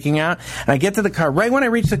was freaking out. And I get to the car. Right when I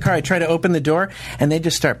reach the car, I try to open the door, and they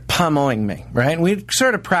just start pummeling me, right? And we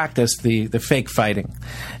sort of practiced the fake fighting.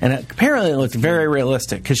 And apparently it looked very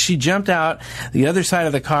realistic, because she jumped out the other side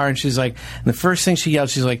of the car, and she's like, and the first thing she yelled,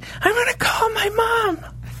 she's like, I'm going to call my mom!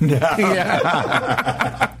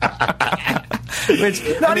 Yeah.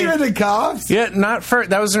 Even the cops? Yeah, not first.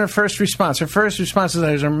 That was her first response. Her first response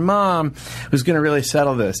was her mom was going to really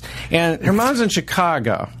settle this. And her mom's in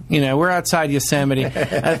Chicago. We're outside Yosemite.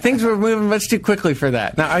 Things were moving much too quickly for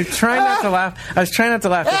that. Now, I was trying not to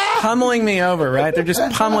laugh. They're pummeling me over, right? They're just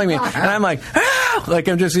pummeling me. And I'm like, ah! Like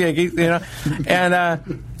I'm just, and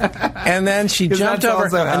then she jumped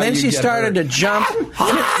over, and then she started to jump. You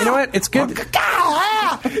know what? It's good.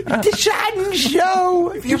 The shine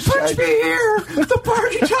show. If you punch me here, the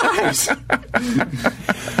party times.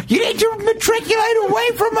 You need to matriculate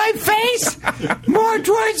away from my face, more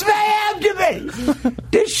towards my abdomen.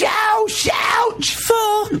 The shout,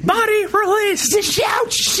 full body release. The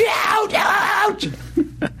shout out.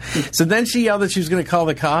 So then she yelled that she was going to call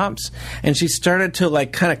the cops, and she started to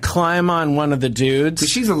kind of climb on one of the dudes.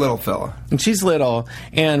 She's a little fella. And she's little,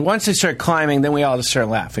 and once they start climbing, then we all just start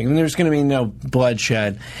laughing. And there's going to be no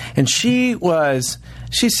bloodshed. And she's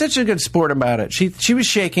such a good sport about it. She was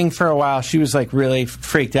shaking for a while. She was really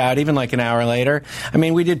freaked out, even an hour later. I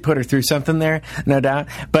mean, we did put her through something there, no doubt.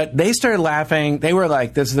 But they started laughing. They were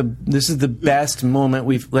like, this is the best moment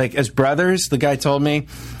we've, as brothers, the guy told me,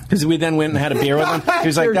 because we then went and had a beer with him. He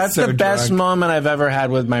was like, that's so the best moment I've ever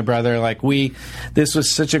had with my brother. This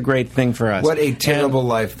was such a great thing for us. What a terrible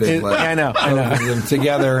life they've led. I know. Them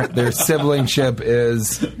together, their siblingship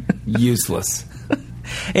is useless.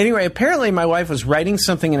 Anyway, apparently my wife was writing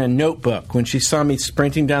something in a notebook when she saw me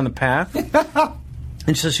sprinting down the path.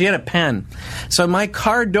 And so she had a pen. So my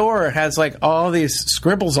car door has all these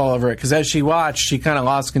scribbles all over it, because as she watched, she kind of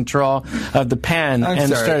lost control of the pen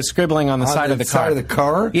started scribbling on the side of the car. Side of the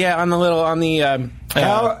car? Yeah,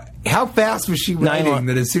 How fast was she writing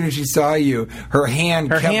that as soon as she saw you, her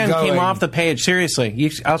hand came off the page?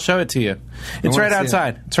 Seriously. I'll show it to you. It's right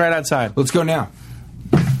outside. It's right outside. Let's go now.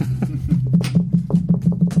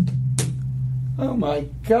 Oh, my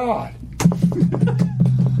God.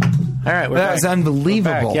 All right, that was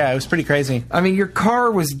unbelievable. Yeah, it was pretty crazy. I mean, your car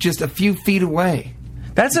was just a few feet away.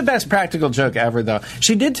 That's the best practical joke ever, though.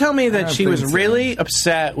 She did tell me that she was really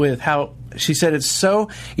upset with how... She said,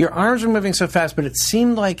 your arms were moving so fast, but it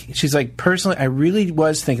seemed like... She's like, personally, I really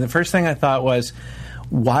was thinking... The first thing I thought was,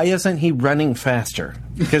 why isn't he running faster?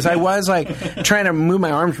 Because I was, trying to move my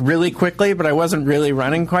arms really quickly, but I wasn't really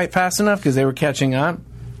running quite fast enough because they were catching up.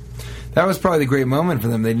 That was probably the great moment for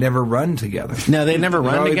them. They'd never run together. No, they'd never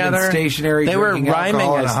run together. Stationary. They were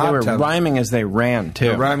rhyming as they ran too.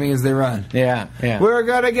 They're rhyming as they run. Yeah. We're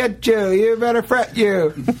gonna get you. You better fret you.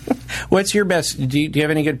 What's your best? Do you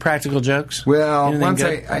have any good practical jokes? Well, Anything once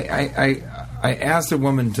good? I asked a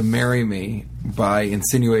woman to marry me by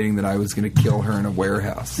insinuating that I was going to kill her in a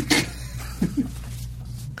warehouse.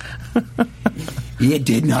 It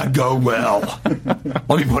did not go well. Let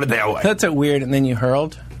me put it that way. That's a weird. And then you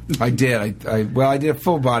hurled. I did. I did a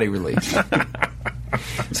full body release.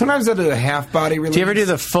 Sometimes I'll do a half body release. Do you ever do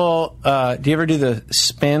the full? Do you ever do the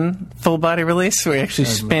spin full body release where you actually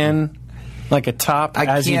spin like a top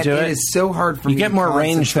as you do it? It is so hard for me. You get more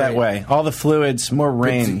range that way. All the fluids, more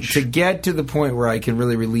range. To get to the point where I can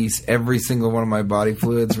really release every single one of my body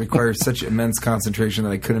fluids requires such immense concentration that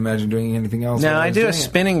I couldn't imagine doing anything else. No, I do a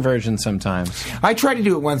spinning version sometimes. I tried to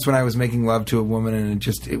do it once when I was making love to a woman, and it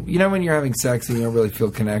just, when you're having sex and you don't really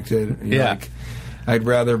feel connected. I'd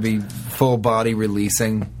rather be full body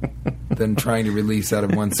releasing than trying to release out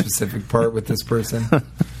of one specific part with this person.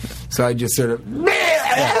 So I just sort of...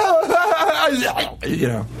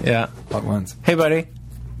 at once. Hey, buddy.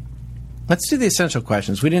 Let's do the essential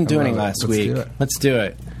questions. We didn't do any last week. Let's do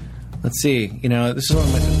it. Let's see. This is one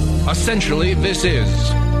of my... Essentially, this is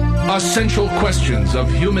Essential Questions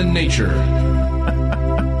of Human Nature.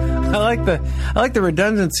 I like the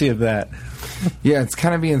redundancy of that. Yeah, it's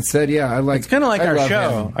kind of being said. Yeah, It's kind of like our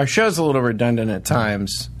show. Him. Our show's a little redundant at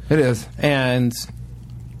times. It is. And...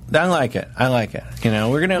 I like it. We're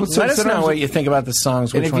gonna let us know what you think about the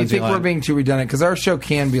songs. And if you think we're being too redundant, because our show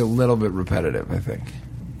can be a little bit repetitive, I think.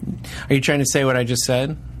 Are you trying to say what I just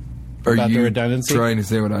said about the redundancy? Trying to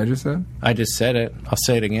say what I just said? I just said it. I'll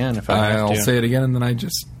say it again if I have to. I'll say it again, and then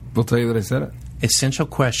will tell you that I said it. Essential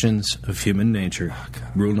questions of human nature.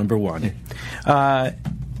 Rule number 1.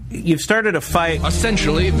 You've started a fight.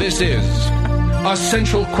 Essentially, this is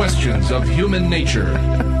Essential Questions of Human Nature.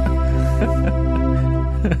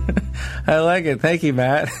 I like it. Thank you,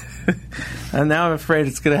 Matt. And now I'm afraid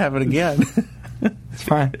it's going to happen again. It's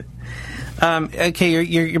fine. Okay,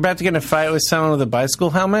 you're about to get in a fight with someone with a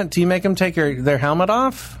bicycle helmet. Do you make them take their helmet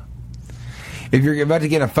off? If you're about to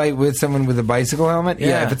get in a fight with someone with a bicycle helmet?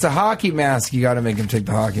 Yeah. If it's a hockey mask, you got to make them take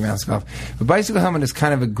the hockey mask off. The bicycle helmet is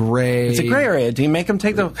kind of a gray... It's a gray area. Do you make them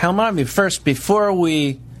take the helmet off? First, before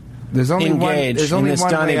we... There's only engage there's only in this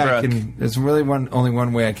one way Donnybrook. there's really only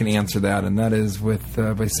one way I can answer that, and that is with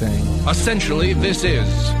by saying... Essentially, this is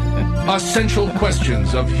Essential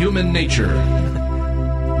Questions of Human Nature.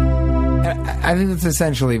 I think that's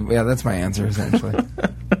essentially... Yeah, that's my answer, essentially.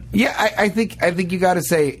 Yeah, I think you got to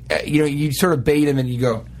say... you sort of bait him and you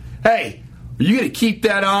go, hey, are you going to keep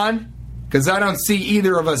that on? Because I don't see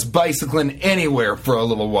either of us bicycling anywhere for a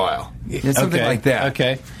little while. Something like that.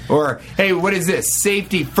 Okay. Or, hey, what is this?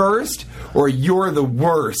 Safety first, or you're the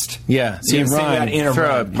worst? Yeah. So you run,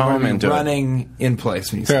 throw a poem into it. Running in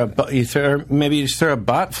place when you say that. Maybe you just throw a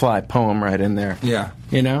Botfly poem right in there. Yeah.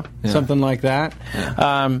 Something like that.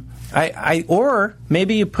 Yeah. Or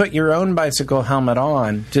maybe you put your own bicycle helmet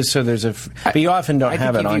on just so there's but you often don't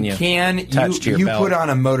have it on you. You put on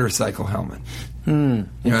a motorcycle helmet. And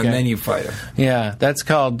then you fight him. Yeah, that's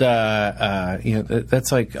called.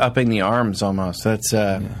 That's like upping the arms almost. That's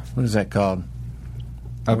what is that called?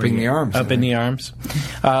 Upping the arms. Up in the arms.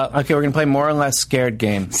 Okay, we're gonna play more or less scared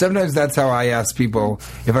game. Sometimes that's how I ask people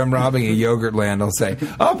if I'm robbing a yogurt land. I'll say,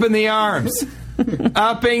 "Up in the arms,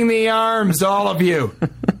 upping the arms, all of you,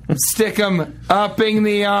 stick 'em upping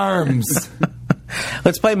the arms."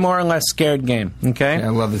 Let's play more or less scared game, okay? Yeah, I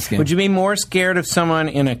love this game. Would you be more scared of someone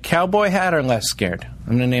in a cowboy hat or less scared?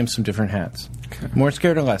 I'm going to name some different hats. Okay. More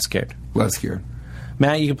scared or less scared? Less scared.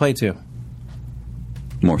 Matt, you can play too.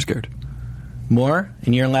 More scared. More?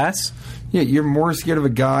 And you're less? Yeah, you're more scared of a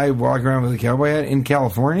guy walking around with a cowboy hat in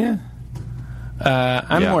California?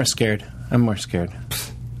 I'm more scared.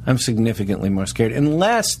 I'm significantly more scared.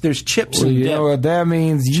 Unless there's chips and dip. You know what that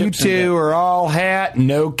means? You two are all hat,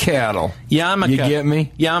 no cattle. Yarmulke. You get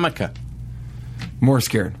me? Yarmulke. More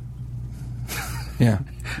scared. Yeah.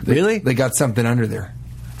 Really? They got something under there.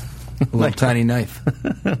 A little tiny knife.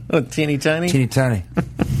 Teeny tiny? Teeny tiny.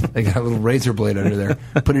 They got a little razor blade under there.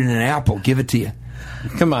 Put it in an apple. Give it to you.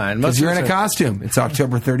 Come on. Because you're in a costume. It's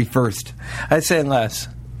October 31st. I'd say less.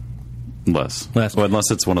 Less. Well,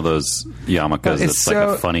 unless it's one of those yarmulkes that's like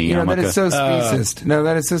a funny yarmulke. That is so speciest. No,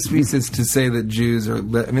 that is so speciest to say that Jews are...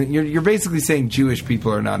 you're basically saying Jewish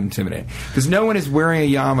people are not intimidating. Because no one is wearing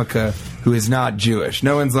a yarmulke who is not Jewish.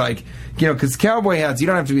 No one's like... because cowboy hats, you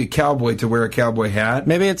don't have to be a cowboy to wear a cowboy hat.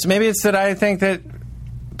 Maybe it's that I think that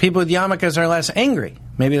people with yarmulkes are less angry.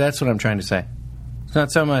 Maybe that's what I'm trying to say. It's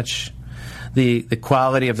not so much... the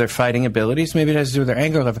quality of their fighting abilities. Maybe it has to do with their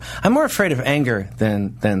anger level. I'm more afraid of anger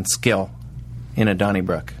than skill in a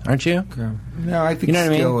Donnybrook, aren't you? Okay. No, I think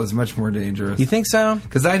skill is much more dangerous. You think so?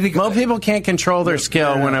 Because I think most people can't control their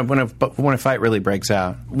skill when a fight really breaks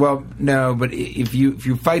out. Well, no, but if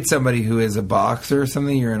you fight somebody who is a boxer or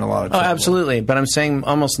something, you're in a lot of trouble. Oh, absolutely. But I'm saying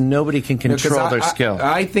almost nobody can control their skill.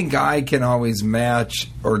 I think I can always match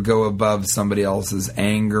or go above somebody else's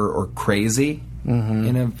anger or crazy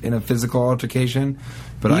in a physical altercation.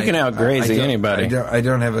 But you can out-crazy anybody. I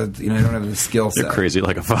don't have the skill set. You're crazy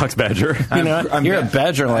like a fox badger. You're a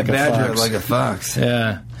badger like a fox. Like a fox.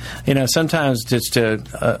 Yeah. Sometimes just to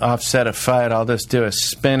offset a fight, I'll just do a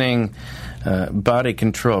spinning body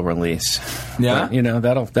control release. Yeah.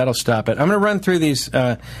 But, that'll stop it. I'm going to run through these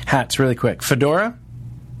hats really quick. Fedora?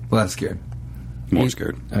 Less scared. More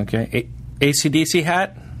scared. Okay. AC/DC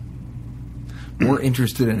hat? More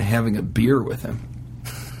interested in having a beer with him.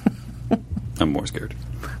 I'm more scared.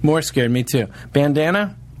 More scared, me too.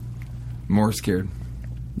 Bandana? More scared.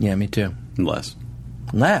 Yeah, me too. Less.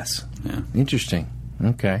 Yeah. Interesting.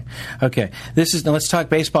 Okay. Now let's talk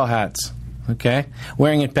baseball hats. Okay.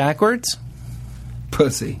 Wearing it backwards?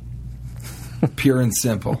 Pussy. Pure and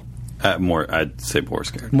simple. I'd say more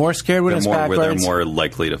scared. More scared when it's backwards? They're more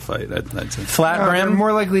likely to fight, I'd say. Flat brim? They're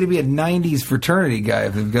more likely to be a 90s fraternity guy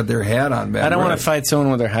if they've got their hat on backwards. I don't want to fight someone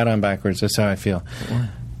with their hat on backwards. That's how I feel.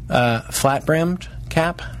 Flat brimmed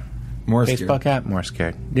cap? More baseball scared. cap? More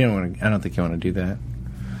scared. I don't think you want to do that.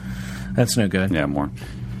 That's no good. Yeah, more.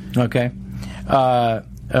 Okay.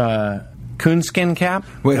 Coonskin cap?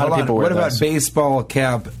 Wait, hold on. What those. about baseball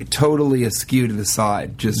cap totally askew to the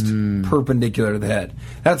side, just perpendicular to the head?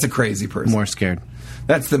 That's a crazy person. More scared.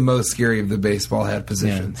 That's the most scary of the baseball hat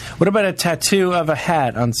positions. Yeah. What about a tattoo of a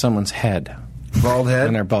hat on someone's head? Bald head?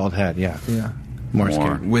 On their bald head, yeah. Yeah. More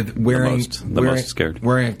scared. With the most scared.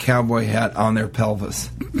 Wearing a cowboy hat on their pelvis.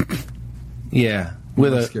 Yeah.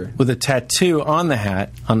 With a tattoo on the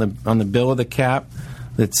hat, on the bill of the cap,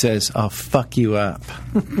 that says, "I'll fuck you up."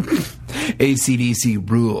 AC/DC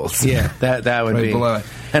rules. Yeah, that would right be. Below it.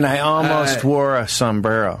 And I almost wore a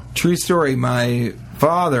sombrero. True story. My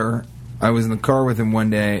father, I was in the car with him one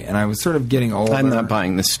day, and I was sort of getting older. I'm not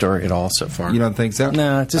buying this story at all so far. You don't think so?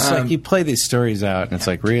 No, it's just like you play these stories out, and it's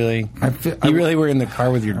like, really? You really were in the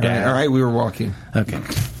car with your dad? All right, we were walking. Okay.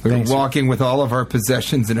 We were walking with all of our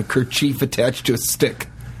possessions in a kerchief attached to a stick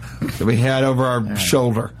that we had over our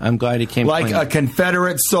shoulder. I'm glad he came like clean. a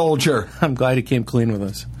Confederate soldier. I'm glad he came clean with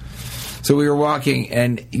us. So we were walking,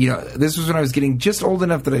 and this was when I was getting just old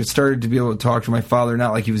enough that I started to be able to talk to my father,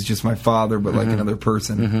 not like he was just my father, but like another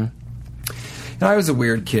person. And I was a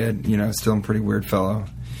weird kid, still a pretty weird fellow.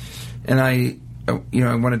 And I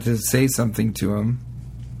wanted to say something to him,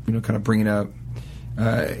 kind of bring it up,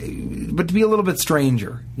 but to be a little bit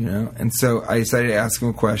stranger, And so I decided to ask him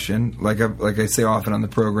a question, like I say often on the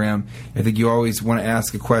program. I think you always want to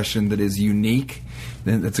ask a question that is unique.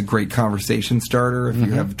 Then that's a great conversation starter if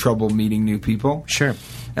you have trouble meeting new people. Sure.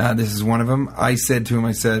 This is one of them. I said to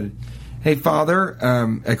him, "Hey, Father,"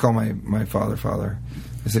 I call my father.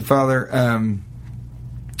 I said, "Father,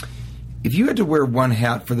 if you had to wear one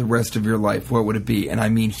hat for the rest of your life, what would it be?" And I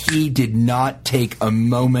mean, he did not take a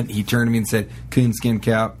moment. He turned to me and said, "Coonskin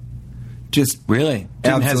cap." Just really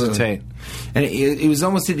didn't hesitate. And it was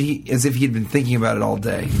almost as if he had been thinking about it all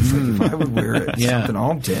day. He's like, if I would wear something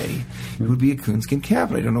all day, it would be a coonskin cap.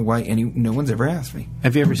 And I don't know why no one's ever asked me.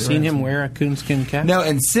 Have you ever seen him wear a coonskin cap? No,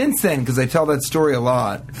 and since then, because I tell that story a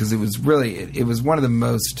lot, because it was really, it was one of the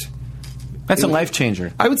most... That's a life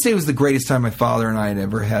changer. I would say it was the greatest time my father and I had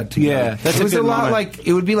ever had together. Yeah, that's it was a lot moment. like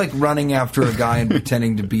it would be like running after a guy and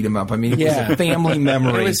pretending to beat him up. I mean, it was a family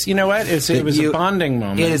memory. It was, you know what? It was a bonding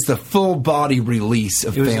moment. It is the full body release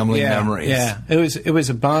of family memories. Yeah, it was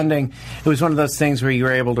a bonding. It was one of those things where you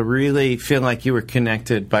were able to really feel like you were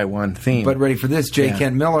connected by one theme. But ready for this? J.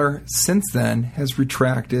 Kent Miller since then has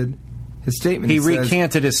retracted his statement. He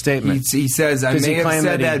recanted his statement. He says, "I may have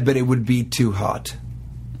said that, but it would be too hot."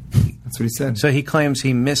 That's what he said. So he claims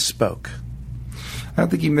he misspoke. I don't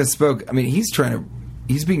think he misspoke. I mean, he's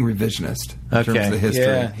being revisionist in terms of the history.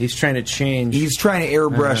 Yeah, he's trying to change. He's trying to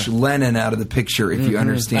airbrush Lenin out of the picture, if you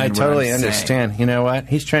understand I what totally I'm understand. saying. You know what?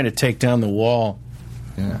 He's trying to take down the wall.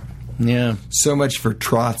 Yeah. Yeah. So much for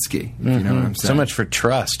Trotsky, if you know what I'm saying. So much for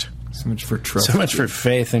trust. So much for trust. So much for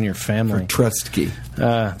faith in your family. For Trotsky.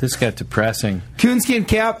 This got depressing. Coonskin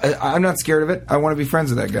cap, I'm not scared of it. I want to be friends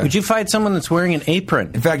with that guy. Would you fight someone that's wearing an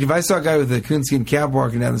apron? In fact, if I saw a guy with a coonskin cap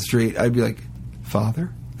walking down the street, I'd be like,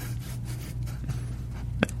 "Father?"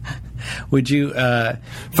 Would you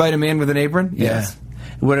fight a man with an apron? Yeah. Yes.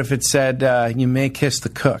 What if it said, you may kiss the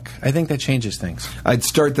cook? I think that changes things. I'd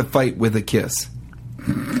start the fight with a kiss.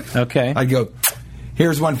 Okay. I'd go,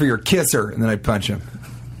 here's one for your kisser, and then I'd punch him.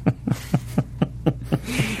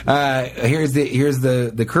 Here's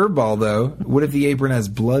the curveball, though. What if the apron has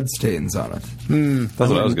blood stains on it? That's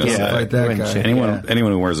what I was going to say. Fight that guy.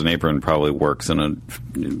 Anyone who wears an apron probably works in a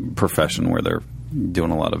profession where they're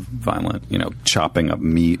doing a lot of violent, chopping up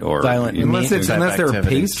meat or unless they're a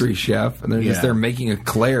pastry chef and they're just there making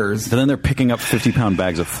eclairs. But then they're picking up 50-pound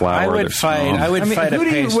bags of flour. I would fight a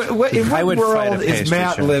pastry. In what world is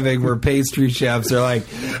Matt living where pastry chefs are like,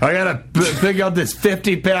 I gotta pick up this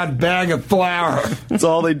 50-pound bag of flour? That's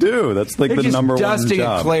all they do. That's like the number one job. Dusting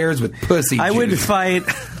eclairs with pussy juice. I would fight.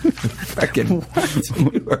 Fucking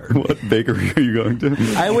what bakery are you going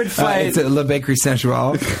to? I would fight. It's at La Bakery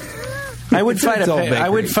Sensual. I would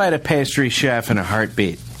fight a pastry chef in a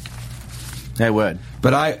heartbeat. I would.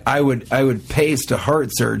 But I would paste a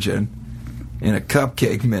heart surgeon in a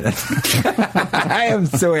cupcake minute. I am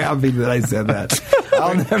so happy that I said that.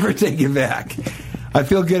 I'll never take it back. I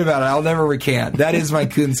feel good about it. I'll never recant. That is my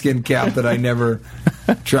coonskin cap that I never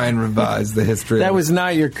try and revise the history. That was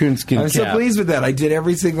not your coonskin cap. I'm so pleased with that. I did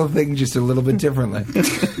every single thing just a little bit differently.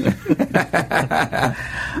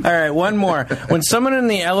 All right, one more. When someone in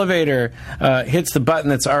the elevator hits the button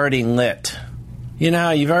that's already lit, you know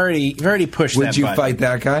how you've already pushed that button. Would you fight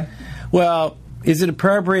that guy? Well, is it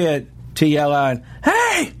appropriate to yell out,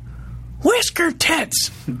 "Hey, whisker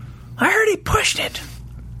tits! I already pushed it"?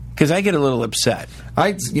 Because I get a little upset.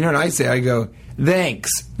 You know what I say? I go,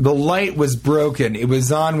 thanks. The light was broken. It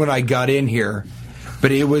was on when I got in here,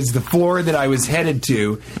 but it was the floor that I was headed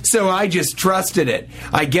to, so I just trusted it.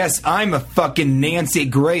 I guess I'm a fucking Nancy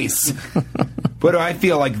Grace. What do I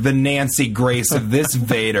feel like, the Nancy Grace of this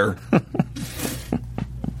Vader?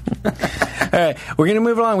 All right, we're going to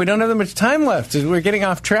move along. We don't have that much time left. We're getting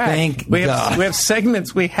off track. Thank God. We have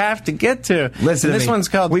segments we have to get to. Listen to this me. One's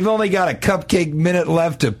called... We've only got a cupcake minute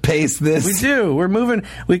left to pace this. We do. We're moving.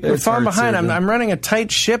 We're far behind. I'm running a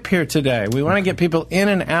tight ship here today. We want to get people in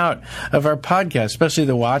and out of our podcast, especially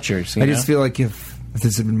the watchers. I just feel like if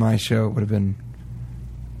this had been my show, it would have been...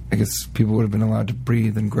 I guess people would have been allowed to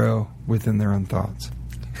breathe and grow within their own thoughts.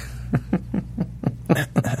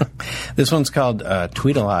 This one's called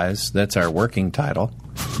Tweedleize. That's our working title.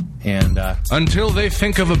 And until they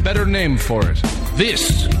think of a better name for it,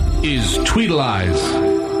 this is Tweedleize.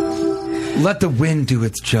 Let the wind do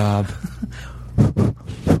its job.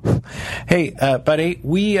 Hey, buddy,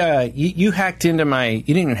 you hacked into my... You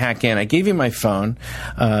didn't even hack in. I gave you my phone,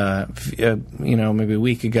 maybe a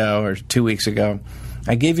week ago or 2 weeks ago.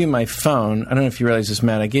 I gave you my phone. I don't know if you realize this,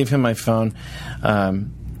 Matt. I gave him my phone,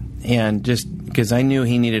 and just because I knew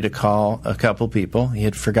he needed to call a couple people. He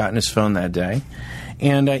had forgotten his phone that day.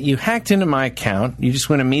 And you hacked into my account. You just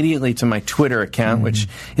went immediately to my Twitter account, which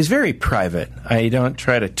is very private. I don't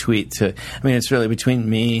try to tweet to... I mean, it's really between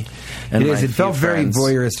me and my It felt very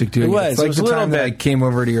voyeuristic doing it. It was. It's like it was the a little time that I came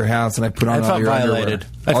over to your house and I put on all your underwear.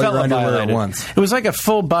 I felt underwear violated. at once. It was like a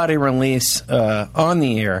full body release on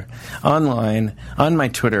the air, online, on my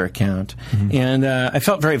Twitter account. And I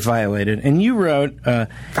felt very violated. And you wrote...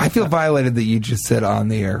 I feel violated that you just said on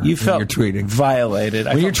the air. You felt you're tweeting. Violated.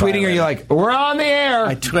 When you're tweeting, are you like, we're on the air?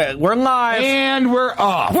 We're live. And we're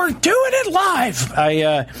off. We're doing it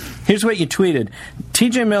live. Here's what you tweeted.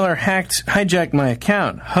 TJ Miller hijacked my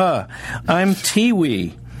account. I'm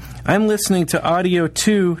Tiwi. I'm listening to Audio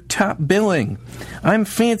 2 Top Billing. I'm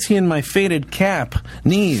fancying my faded cap.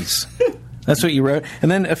 Knees. That's what you wrote. And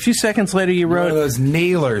then a few seconds later you wrote... One of those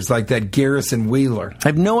nailers like that Garrison Wheeler. I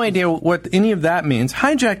have no idea what any of that means.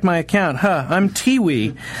 Hijacked my account. I'm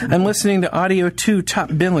Tiwi. I'm listening to Audio 2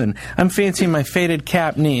 Top Billin'. I'm fancying my faded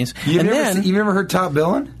cap knees. You've never heard Top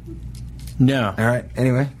Billin'? No. All right.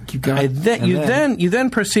 Anyway, keep going. You then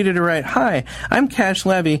proceeded to write, "Hi, I'm Cash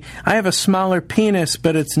Levy. I have a smaller penis,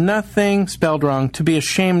 but it's nothing spelled wrong to be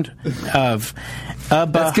ashamed of."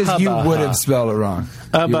 That's because you would have spelled it wrong.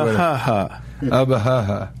 Abahaha.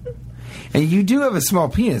 And you do have a small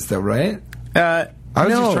penis, though, right? I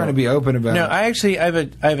was just trying to be open about it. No, I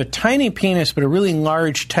have a tiny penis, but a really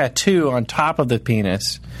large tattoo on top of the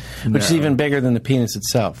penis, which is even bigger than the penis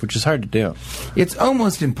itself, which is hard to do. It's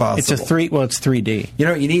almost impossible. It's it's 3D. You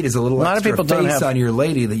know what you need is a little extra face on your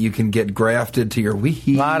lady that you can get grafted to your wee.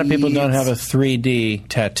 A lot of people don't have a 3D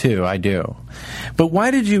tattoo. I do. But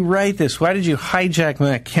why did you write this? Why did you hijack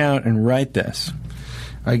my account and write this?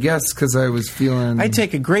 I guess because I was feeling... I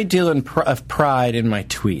take a great deal of pride in my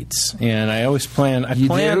tweets, and I always plan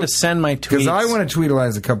to send my tweets... Because I want to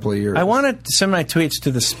tweetalize a couple of years. I want to send my tweets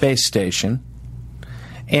to the space station,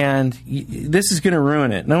 And this is going to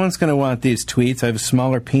ruin it. No one's going to want these tweets. I have a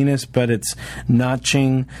smaller penis, but it's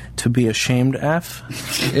notching to be ashamed F.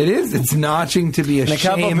 It is. It's notching to be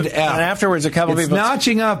ashamed F. And afterwards, a couple it's people... It's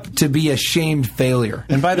notching up to be ashamed failure.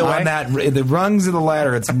 And by the way... On that, the rungs of the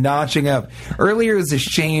ladder, it's notching up. Earlier, it was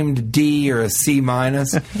ashamed D or a C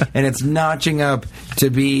minus, and it's notching up to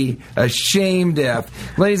be ashamed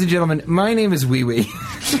F. Ladies and gentlemen, my name is Wee Wee.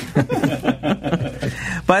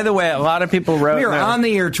 By the way, a lot of people wrote... We are on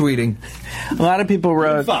the air tweeting. A lot of people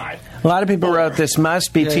wrote... A lot of people wrote, this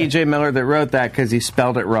must be T.J. Miller that wrote that because he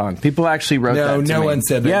spelled it wrong. People actually wrote that to me. No one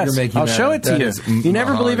said that. Yes, You're making I'll that show it to you. You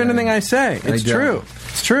never believe anything I say. It's true.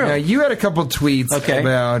 It's true. Now, you had a couple tweets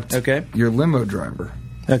about your limo driver.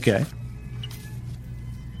 Okay.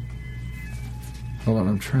 Hold on,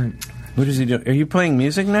 I'm trying... What is he doing? Are you playing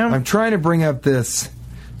music now? I'm trying to bring up this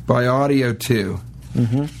by Audio 2.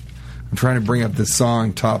 Mm-hmm. I'm trying to bring up this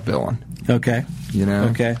song, Top Billin'. Okay. You know?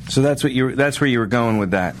 Okay. So that's where you were going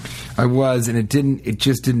with that. I was, and it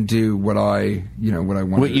just didn't do what I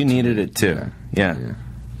wanted. What you needed it to. Yeah.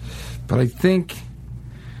 But I think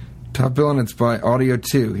Top Billin', it's by Audio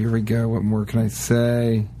 2. Here we go. What more can I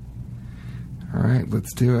say? All right,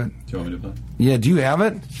 let's do it. Do you want me to play? Yeah, do you have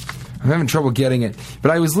it? I'm having trouble getting it.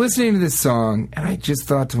 But I was listening to this song, and I just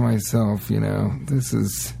thought to myself, this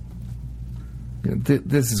is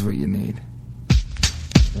what you need.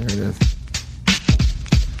 There it is.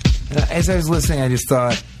 And as I was listening, I just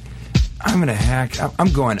thought, I'm going to hack.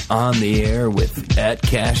 I'm going on the air with at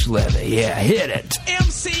Cash Levy. Yeah, hit it.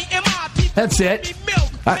 That's it.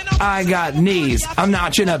 I got knees. I'm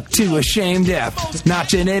notching up to ashamed F.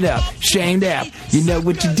 Notching it up. Shamed F. You know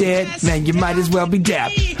what you did? Man, you might as well be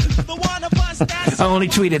deaf. I only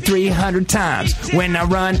tweeted 300 times. When I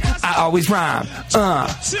run, I always rhyme.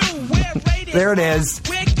 There it is.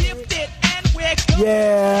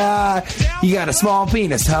 Yeah. You got a small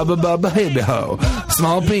penis. Hubba bubba hibby ho.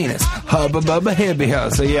 Small penis. Hubba bubba hibby ho.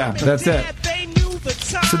 So yeah, that's it.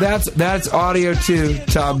 So that's Audio 2,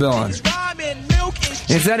 Top Billin'.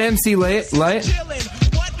 Is that MC Light?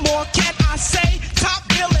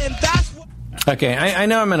 Okay, I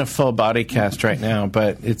know I'm in a full body cast right now,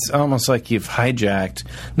 but it's almost like you've hijacked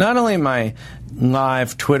not only my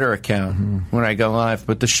live Twitter account when I go live,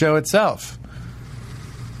 but the show itself.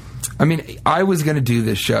 I mean, I was going to do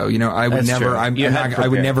this show. I would never. I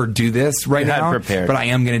would never do this right now. But I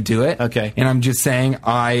am going to do it. Okay. And I'm just saying,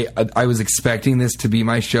 I was expecting this to be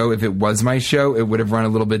my show. If it was my show, it would have run a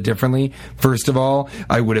little bit differently. First of all,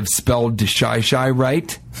 I would have spelled Deshai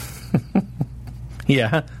right.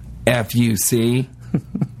 Yeah. F-U-C-K-Y-O.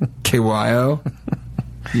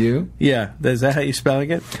 You? Yeah. Is that how you're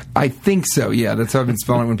spelling it? I think so, yeah. That's how I've been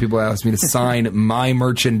spelling it when people ask me to sign my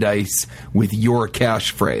merchandise with your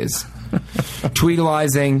cash phrase.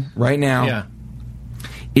 Tweetalizing right now. Yeah.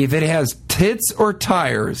 If it has tits or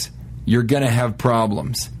tires, you're going to have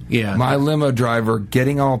problems. Yeah. My limo driver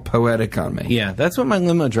getting all poetic on me. Yeah, that's what my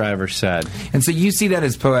limo driver said. And so you see that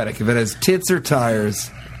as poetic. If it has tits or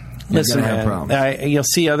tires... Listen, you'll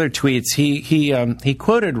see other tweets. He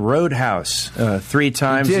quoted Roadhouse 3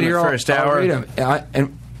 times in the first hour. I'll read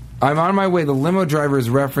them. I'm on my way. The limo driver has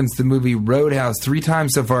referenced the movie Roadhouse 3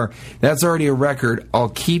 times so far. That's already a record. I'll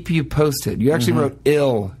keep you posted. You actually wrote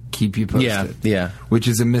ill. Keep you posted. Yeah. Which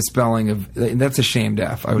is a misspelling of... That's a shamed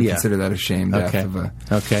F. I would consider that a shamed F.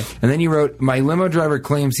 Okay. And then you wrote, my limo driver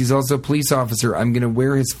claims he's also a police officer. I'm going to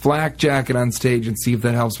wear his flak jacket on stage and see if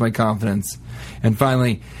that helps my confidence. And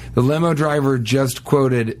finally, the limo driver just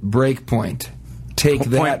quoted Breakpoint. Take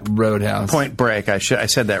that, Roadhouse. Point Break. I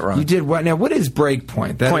said that wrong. You did what? Now, what is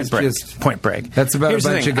Breakpoint? That Point is Break. Just, Point Break. That's about a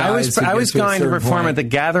bunch of guys. I was going to perform at the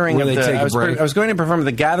gathering of the. I was going to perform at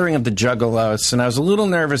the gathering of the Juggalos, and I was a little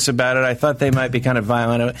nervous about it. I thought they might be kind of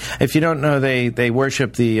violent. If you don't know, they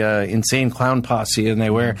worship the Insane Clown Posse,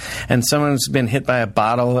 and someone's been hit by a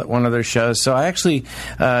bottle at one of their shows. So I actually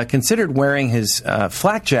considered wearing his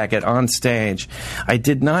flak jacket on stage. I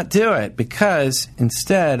did not do it because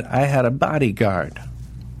instead I had a bodyguard.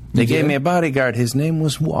 They gave me a bodyguard. His name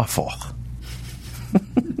was Waffle.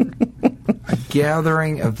 A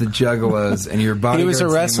gathering of the Juggalos, and your bodyguard. He was a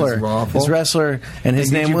wrestler. His wrestler, and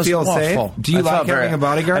his name was Waffle. Safe? Do you like having a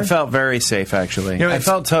bodyguard? I felt very safe, actually. I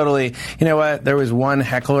felt totally. You know what? There was one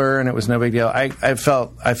heckler, and it was no big deal. I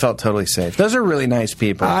felt totally safe. Those are really nice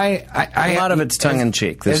people. A lot of it's tongue in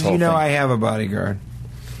cheek. This whole thing. I have a bodyguard.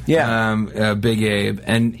 Yeah, Big Abe,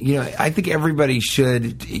 and I think everybody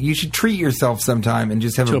should. You should treat yourself sometime and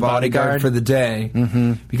just have a bodyguard for the day,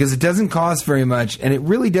 because it doesn't cost very much, and it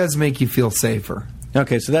really does make you feel safer.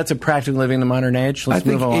 Okay, so that's a practical living in the modern age. Let's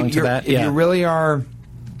move along to that. If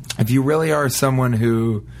you really are someone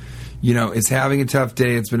who is having a tough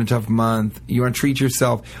day. It's been a tough month. You want to treat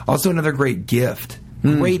yourself. Also, another great gift.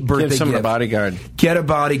 Great birthday gift. Give someone a bodyguard. Get a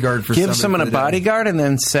bodyguard for Give someone a bodyguard and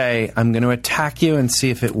then say, I'm going to attack you and see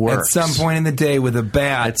if it works. At some point in the day with a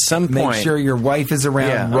bat. At some point. Make sure your wife is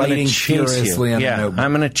around writing furiously on a notebook.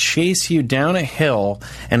 I'm going to chase you down a hill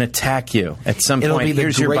and attack you. At some It'll point, be the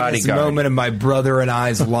here's your greatest bodyguard. moment of my brother and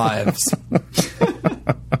I's lives.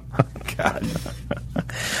 God.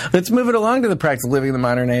 Let's move it along to the practical living in the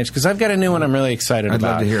modern age, because I've got a new one I'm really excited about.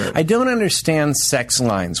 I'd love to hear it. I don't understand sex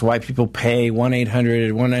lines, why people pay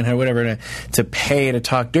 1-800, 1-900, whatever, to pay to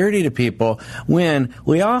talk dirty to people when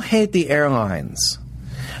we all hate the airlines.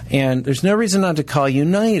 And there's no reason not to call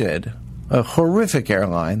United, a horrific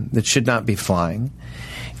airline that should not be flying,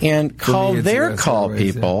 and call their call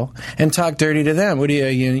people and talk dirty to them. What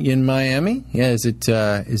are you in Miami? Yeah, is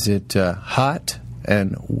it hot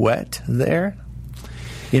and wet there?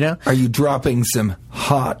 Are you dropping some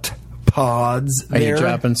hot pods there? Are you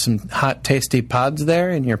dropping some hot, tasty pods there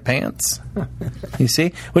in your pants? You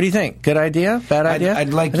see? What do you think? Good idea? Bad idea?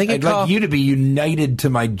 I'd like you to be united to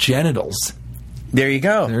my genitals. There you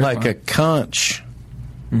go. There's like one. a conch.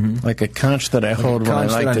 Mm-hmm. Like a conch that I hold when I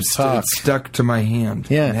like to talk. It's stuck to my hand.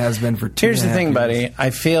 Yeah. It has been for 2 Here's the thing, years. buddy. I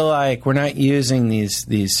feel like we're not using these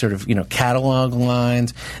sort of, catalog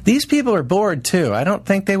lines. These people are bored, too. I don't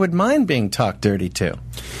think they would mind being talked dirty to.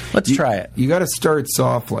 Let's try it. You got to start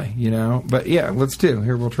softly, But, yeah, let's do.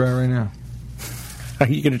 Here, we'll try it right now. Are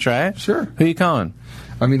you going to try it? Sure. Who are you calling?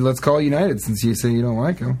 I mean, let's call United since you say you don't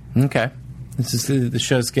like them. Okay. This is the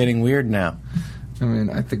show's getting weird now. I mean,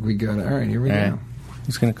 I think we got it. All right, here we go. Right.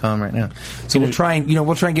 Who's going to call him right now? So we'll try and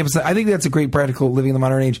give us. I think that's a great practical living in the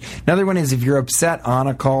modern age. Another one is if you're upset on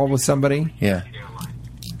a call with somebody. Yeah.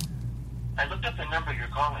 I looked up the number you're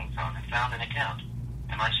calling from and found an account.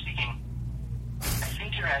 Am I speaking? I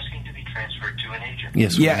think you're asking to be transferred to an agent.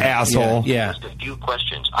 Yes. Yeah, asshole. Yeah. Just a few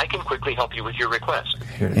questions. I can quickly help you with your request.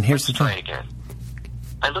 And here's the Try thing. again.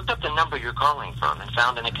 I looked up the number you're calling from and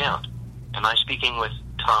found an account. Am I speaking with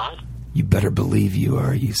Todd? You better believe you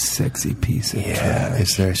are, you sexy piece of trash.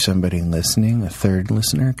 Is there somebody listening, a third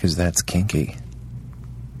listener? Because that's kinky.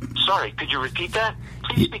 Sorry, could you repeat that?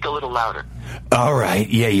 Please speak a little louder. All right,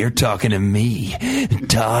 yeah, you're talking to me,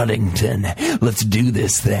 Toddington. Let's do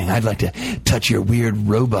this thing. I'd like to touch your weird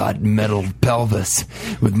robot metal pelvis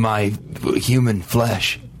with my human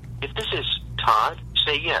flesh. If this is Todd,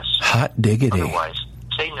 say yes. Hot diggity. Otherwise,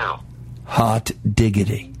 say no. Hot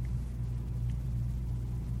diggity.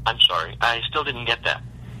 I'm sorry, I still didn't get that.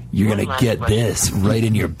 You're One going to last get question. this right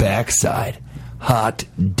in your backside. Hot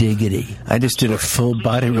diggity. I just did a full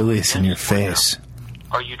body release in your face.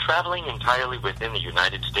 Are you traveling entirely within the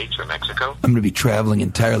United States or Mexico? I'm going to be traveling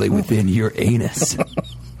entirely within your anus.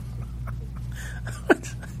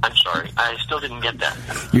 I'm sorry, I still didn't get that.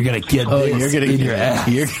 You're going to get this you're gonna in get your ass.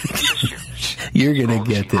 You're going Call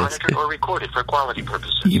to is get this. monitored or recorded for quality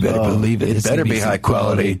purposes. You better believe it. It It's better gonna be some high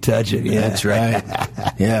quality. touching. Yeah. That's right.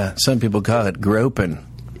 Yeah, some people call it groping.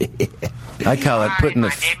 I call it putting Hi,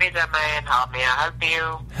 the... my name is Aman. How may I help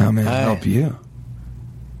you? How may I Hi. help you?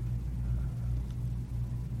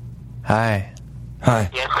 Hi. Hi.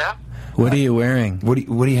 Yes, sir? What are you wearing? What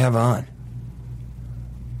do you have on?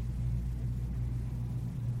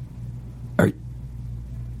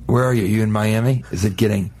 Where are you? Are you in Miami? Is it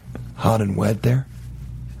getting hot and wet there?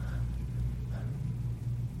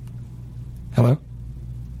 Hello?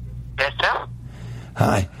 Yes, sir?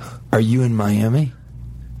 Hi. Are you in Miami?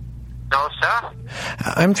 No, sir?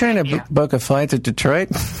 I'm trying to book a flight to Detroit.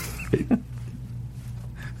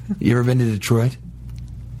 You ever been to Detroit?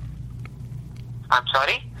 I'm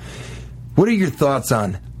sorry? What are your thoughts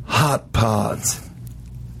on hot pods?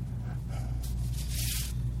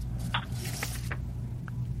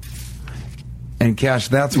 And Cash,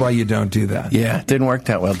 that's why you don't do that. Yeah, it didn't work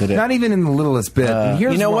that well, did it? Not even in the littlest bit. And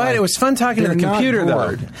here's You know why. what? It was fun talking to the They're not computer, though.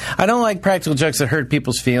 bored. I don't like practical jokes that hurt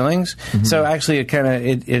people's feelings. Mm-hmm. So actually, it kind of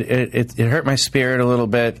it hurt my spirit a little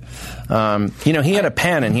bit. He had a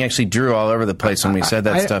pen and he actually drew all over the place when we said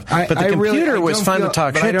that stuff. But the computer was fun to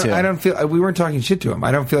talk shit to. I don't feel we weren't talking shit to him.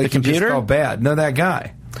 I don't feel like The computer? He just felt bad. No, that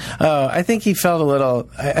guy. Oh, I think he felt a little.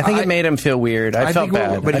 I think it made him feel weird. I felt think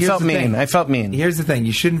bad. But I here's felt the mean. thing. I felt mean. Here's the thing: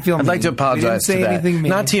 you shouldn't feel. I'd like to apologize we didn't say to that. anything mean.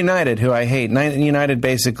 Not to United, who I hate. United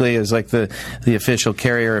basically is like the official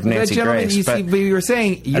carrier of Nancy Grace. But you were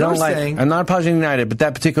saying I'm not apologizing to United, but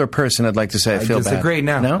that particular person, I'd like to say I feel bad. disagree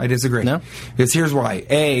now. No? I disagree. No? Because here's why.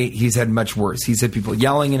 A, he's had much worse. He's had people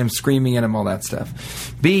yelling at him, screaming at him, all that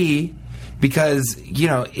stuff. B, because,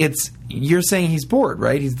 you're saying he's bored,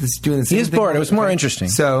 right? He's just doing the same He's thing. bored. It was more interesting.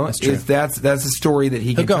 So That's true. that's a story that he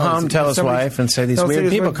He'll can go tell. home, tell his wife, and say, these weird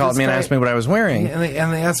people called me and asked me what I was wearing. And they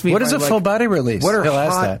asked me, what is a full body release? What are he'll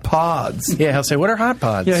ask hot that. pods? Yeah, he'll say, what are hot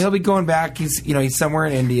pods? Yeah, he'll be going back. He's somewhere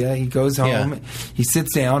in India. He goes home. Yeah. He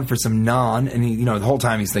sits down for some naan, and the whole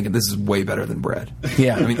time he's thinking, this is way better than bread.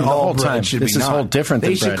 Yeah, I mean, the all whole bread time. should This be is naan. whole different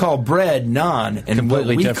than They should bread. call bread naan, and Completely what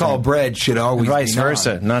we different. call bread should always And vice be naan.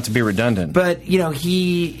 versa, not to be redundant. But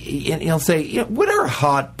he'll say, what are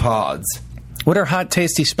hot pods? What are hot,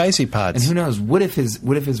 tasty, spicy pods? And who knows? What if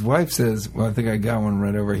his wife says, "Well, I think I got one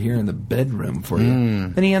right over here in the bedroom for you."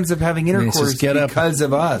 Then he ends up having intercourse because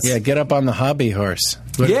of us. Yeah, get up on the hobby horse.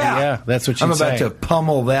 Yeah, that's what you'd I'm about say. to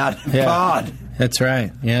pummel that pod. That's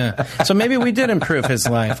right. Yeah. So maybe we did improve his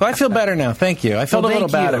life. Well, I feel better now. Thank you. I felt a little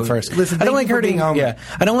bad at first. Listen, I don't like thank you for hurting. being Yeah,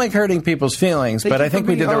 I don't like hurting people's feelings, but I think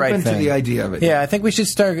we did the right open thing. to the idea of it. Yeah, I think we should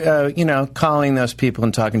start, calling those people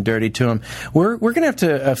and talking dirty to them. We're going to have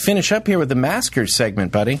to finish up here with the Maskers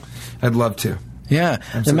segment, buddy. I'd love to. Yeah,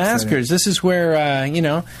 the Maskers. This is where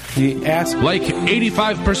you ask. Like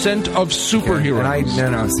 85% of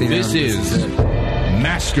superheroes. This is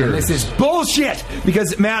Maskers. This is bullshit!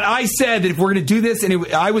 Because, Matt, I said that if we're going to do this and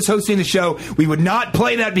I was hosting the show, we would not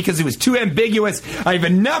play that because it was too ambiguous. I have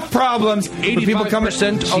enough problems with people coming...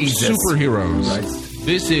 85% of superheroes. Right.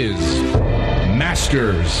 This is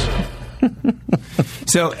Maskers.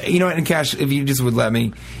 So, and Cash, if you just would let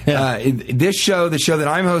me, this show, the show that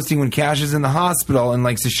I'm hosting when Cash is in the hospital and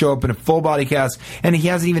likes to show up in a full body cast, and he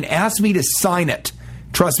hasn't even asked me to sign it.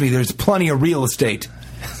 Trust me, there's plenty of real estate.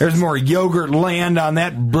 There's more yogurt land on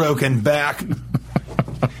that broken back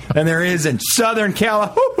than there is in Southern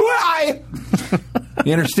California.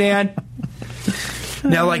 You understand?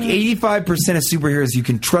 Now, like 85% of superheroes, you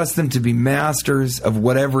can trust them to be masters of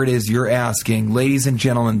whatever it is you're asking. Ladies and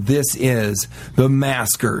gentlemen, this is the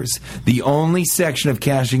Maskers, the only section of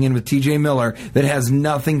Cashing In with TJ Miller that has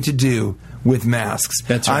nothing to do with masks.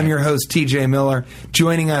 That's right. I'm your host, TJ Miller.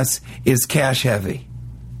 Joining us is Cash Heavy.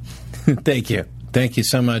 Thank you. Thank you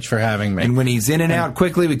so much for having me. And when he's in and out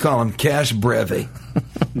quickly, we call him Cash Brevy.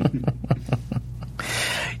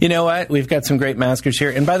 You know what? We've got some great maskers here.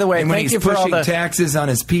 And by the way, And when thank he's you for all pushing the taxes on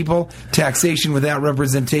his people, taxation without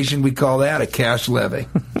representation, we call that a cash levy.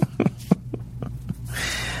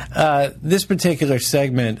 This particular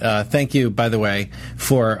segment, thank you, by the way,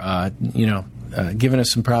 for, giving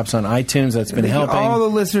us some props on iTunes. That's been helping. All the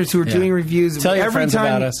listeners who are doing reviews. Tell your friends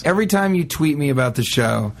about us. Every time you tweet me about the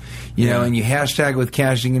show, and you hashtag it with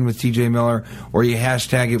Cashing In with TJ Miller, or you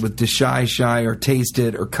hashtag it with Shy or Taste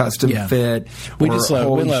It or Custom Fit, we or just love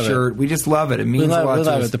Holy it. We love Shirt. it. We just love it. It means a lot we to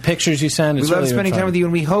love us. it. The pictures you send, we it's love really spending fun. time with you,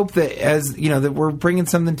 and we hope that that we're bringing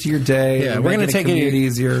something to your day. Yeah, we're going to take it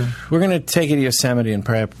easier. We're going to take it to Yosemite and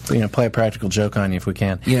play a practical joke on you if we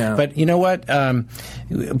can. Yeah. But you know what?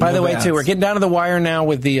 By the way, too, we're getting down to the wire now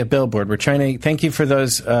with the billboard. We're trying to thank you for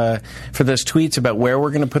those tweets about where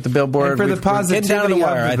we're going to put the billboard. And for the positivity down to the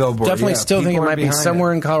wire. of the billboard. I definitely still think it might be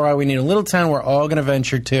somewhere in Colorado. We need a little town we're all going to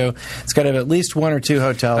venture to. It's got to have at least one or two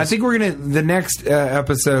hotels. I think we're going to, the next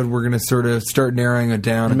episode, we're going to sort of start narrowing it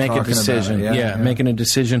down and make a decision. Making a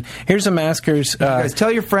decision. Here's a Maskers. Guys,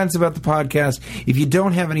 tell your friends about the podcast. If you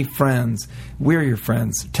don't have any friends, we're your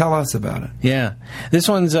friends. Tell us about it. Yeah. This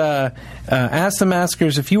one's ask the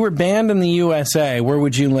Maskers, if you were banned in the USA, where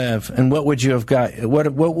would you live, and what would you have got?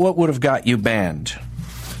 What would have got you banned?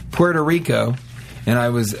 Puerto Rico, and I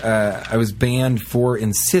was banned for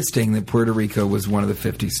insisting that Puerto Rico was one of the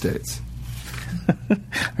 50 states.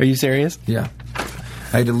 Are you serious? Yeah.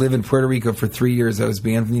 I had to live in Puerto Rico for 3 years. I was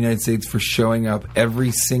banned from the United States for showing up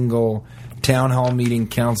every single town hall meeting,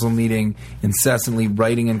 council meeting, incessantly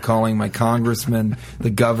writing and calling my congressmen, the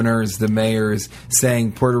governors, the mayors,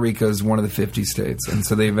 saying Puerto Rico is one of the 50 states. And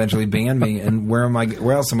so they eventually banned me. And where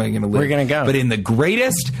else am I going to live? We're going to go. But in the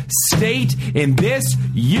greatest state in this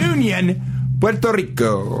union, Puerto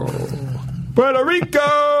Rico. Puerto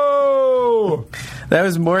Rico! That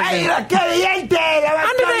was Morgan.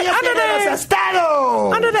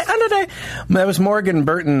 That was Morgan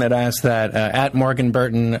Burton that asked that. At Morgan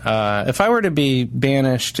Burton, if I were to be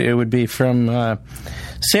banished, it would be from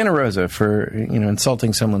Santa Rosa for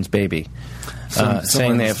insulting someone's baby,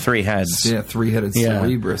 saying they have three heads. Yeah, three-headed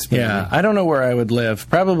Cerebrus. Baby. Yeah, I don't know where I would live.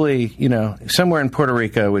 Probably, somewhere in Puerto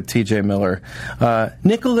Rico with T.J. Miller.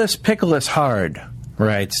 Nicholas Pickles Hard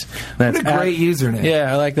writes. That's what a great username.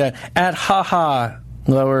 Yeah, I like that. At haha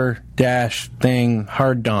lower dash thing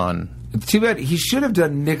hard dawn. Too bad he should have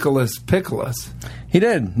done Nicholas Pickles. He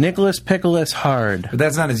did. Nicholas Pickles Hard. But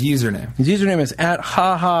that's not his username. His username is at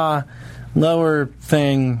haha lower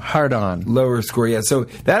thing, hard on. Lower score, yeah. So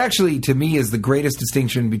that actually, to me, is the greatest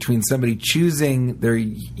distinction between somebody choosing their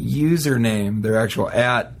username, their actual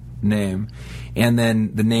 @name, and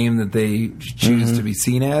then the name that they choose to be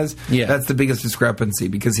seen as. Yeah. That's the biggest discrepancy,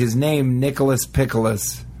 because his name, Nicholas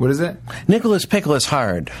Pickles, what is it? Nicholas Pickles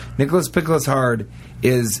Hard. Nicholas Pickles Hard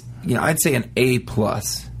is, I'd say an A+.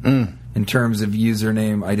 In terms of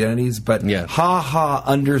username identities, but _hardon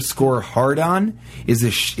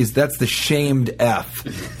that's the shamed F.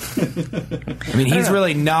 I mean, he's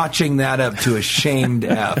really notching that up to a shamed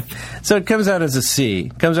F. So it comes out as a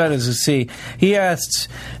C. He asks,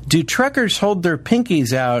 do truckers hold their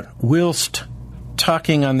pinkies out whilst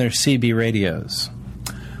talking on their CB radios?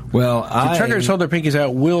 Well, do truckers hold their pinkies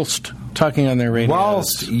out whilst talking on their radios?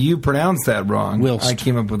 Whilst, you pronounced that wrong. Whilst. I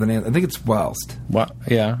came up with an answer. I think it's whilst.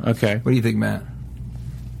 Yeah, okay. What do you think, Matt?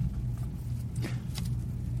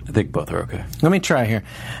 I think both are okay. Let me try here.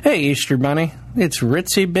 Hey, Easter Bunny. It's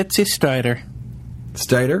Ritzy Bitsy Spider.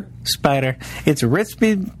 Spider? It's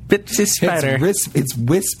Rispy Bitsy Spider. It's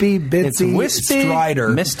Wispy Bitsy Strider.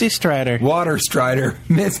 Misty Strider. Water Strider.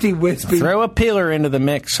 Misty Wispy. Throw a peeler into the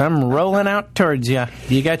mix. I'm rolling out towards you.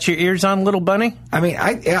 You got your ears on, little bunny? I mean,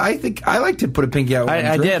 I think I like to put a pinky out when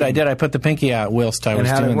I'm drinking. I did. I put the pinky out whilst I was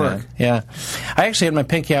doing that. And how'd it work? Yeah. I actually had my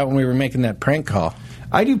pinky out when we were making that prank call.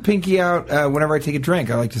 I do pinky out whenever I take a drink.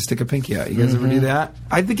 I like to stick a pinky out. You guys ever do that?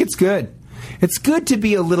 I think it's good. It's good to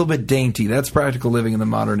be a little bit dainty. That's practical living in the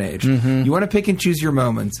modern age. You want to pick and choose your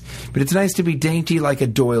moments, but it's nice to be dainty like a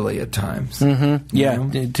doily at times. Yeah,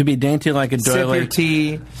 to be dainty like a doily. Sip your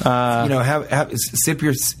tea.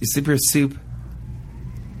 Sip your soup.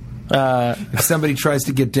 If somebody tries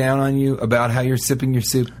to get down on you about how you're sipping your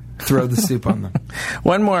soup, throw the soup on them.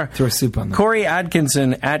 One more. Throw soup on them. Corey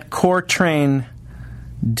Atkinson at Coretrain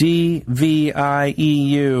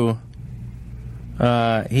DVIEU.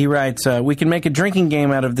 He writes, we can make a drinking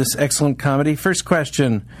game out of this excellent comedy. First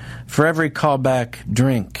question, for every callback,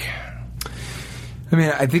 drink. I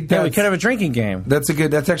mean, I think we could have a drinking game. That's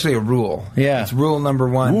actually a rule. Yeah. It's rule number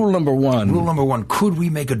one. Rule number one. Could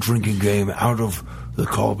we make a drinking game out of the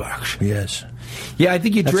callbacks? Yes. Yeah, I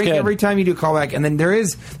think you drink good. every time you do a callback, and then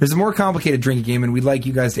there's a more complicated drinking game, and we'd like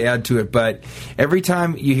you guys to add to it, but every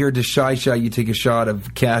time you hear Deshaisha, you take a shot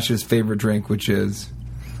of Cash's favorite drink, which is...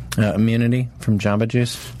 Immunity from Jamba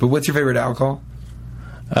Juice. But what's your favorite alcohol?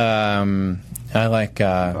 I like...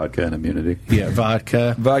 vodka and immunity. Yeah,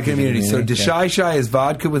 vodka. Vodka and immunity. So Deshaisha is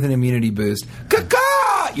vodka with an immunity boost.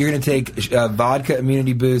 Caca! You're going to take vodka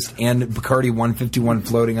immunity boost and Bacardi 151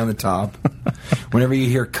 floating on the top. Whenever you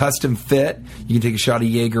hear custom fit, you can take a shot of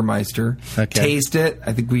Jägermeister. Okay. Taste it.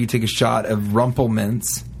 I think we take a shot of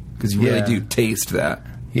Rumpelminz, because you really do taste that.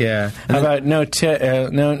 Yeah. How about no tits,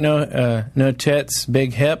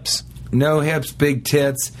 big hips? No hips, big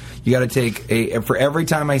tits. You got to take for every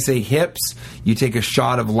time I say hips, you take a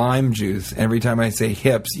shot of lime juice. Every time I say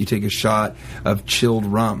hips, you take a shot of chilled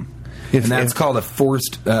rum. And that's called a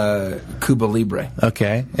forced Cuba Libre.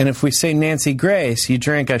 Okay. And if we say Nancy Grace, you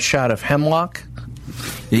drink a shot of hemlock?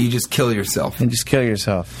 Yeah, you just kill yourself.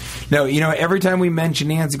 No, every time we mention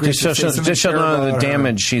Nancy Grace, just show the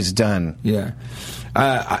damage she's done. Yeah.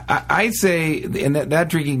 I say, and that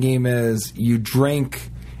drinking game is you drink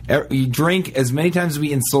as many times as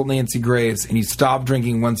we insult Nancy Grace, and you stop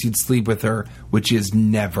drinking once you'd sleep with her, which is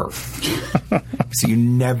never. So you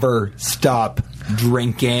never stop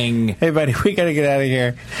drinking. Hey, buddy, we got to get out of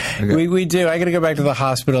here. Okay. We do. I got to go back to the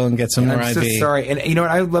hospital and get some more I'm IV. So sorry. And you know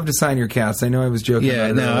what? I would love to sign your cast. I know I was joking. Yeah, about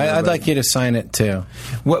it no, I'd like you to sign it too.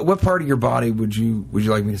 What part of your body would you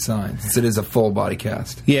like me to sign? Since it is a full body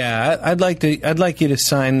cast. Yeah, I'd like you to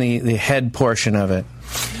sign the head portion of it.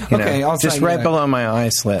 I'll just sign right below my eye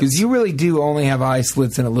slits. Because you really do only have eye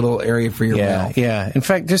slits in a little area for your mouth. Yeah. In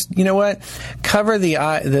fact, just cover the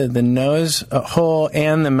eye, the nose hole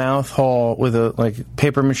and the mouth hole with a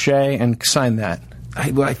paper mache and sign that.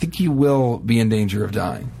 I think you will be in danger of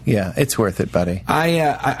dying. Yeah, it's worth it, buddy. What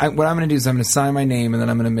I'm going to do is I'm going to sign my name, and then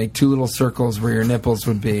I'm going to make 2 little circles where your nipples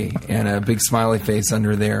would be, and a big smiley face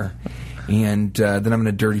under there, and then I'm going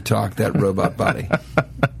to dirty talk that robot body.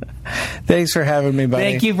 Thanks for having me, buddy.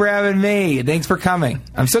 Thank you for having me. Thanks for coming.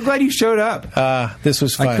 I'm so glad you showed up. This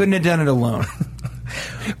was fun. I couldn't have done it alone.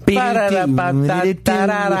 It feels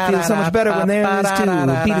so much better when there is 2.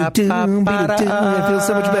 It feels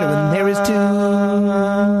so much better when there is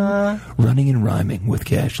 2. Running and rhyming with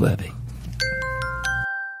Cash Levy.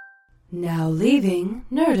 Now leaving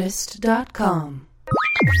Nerdist.com.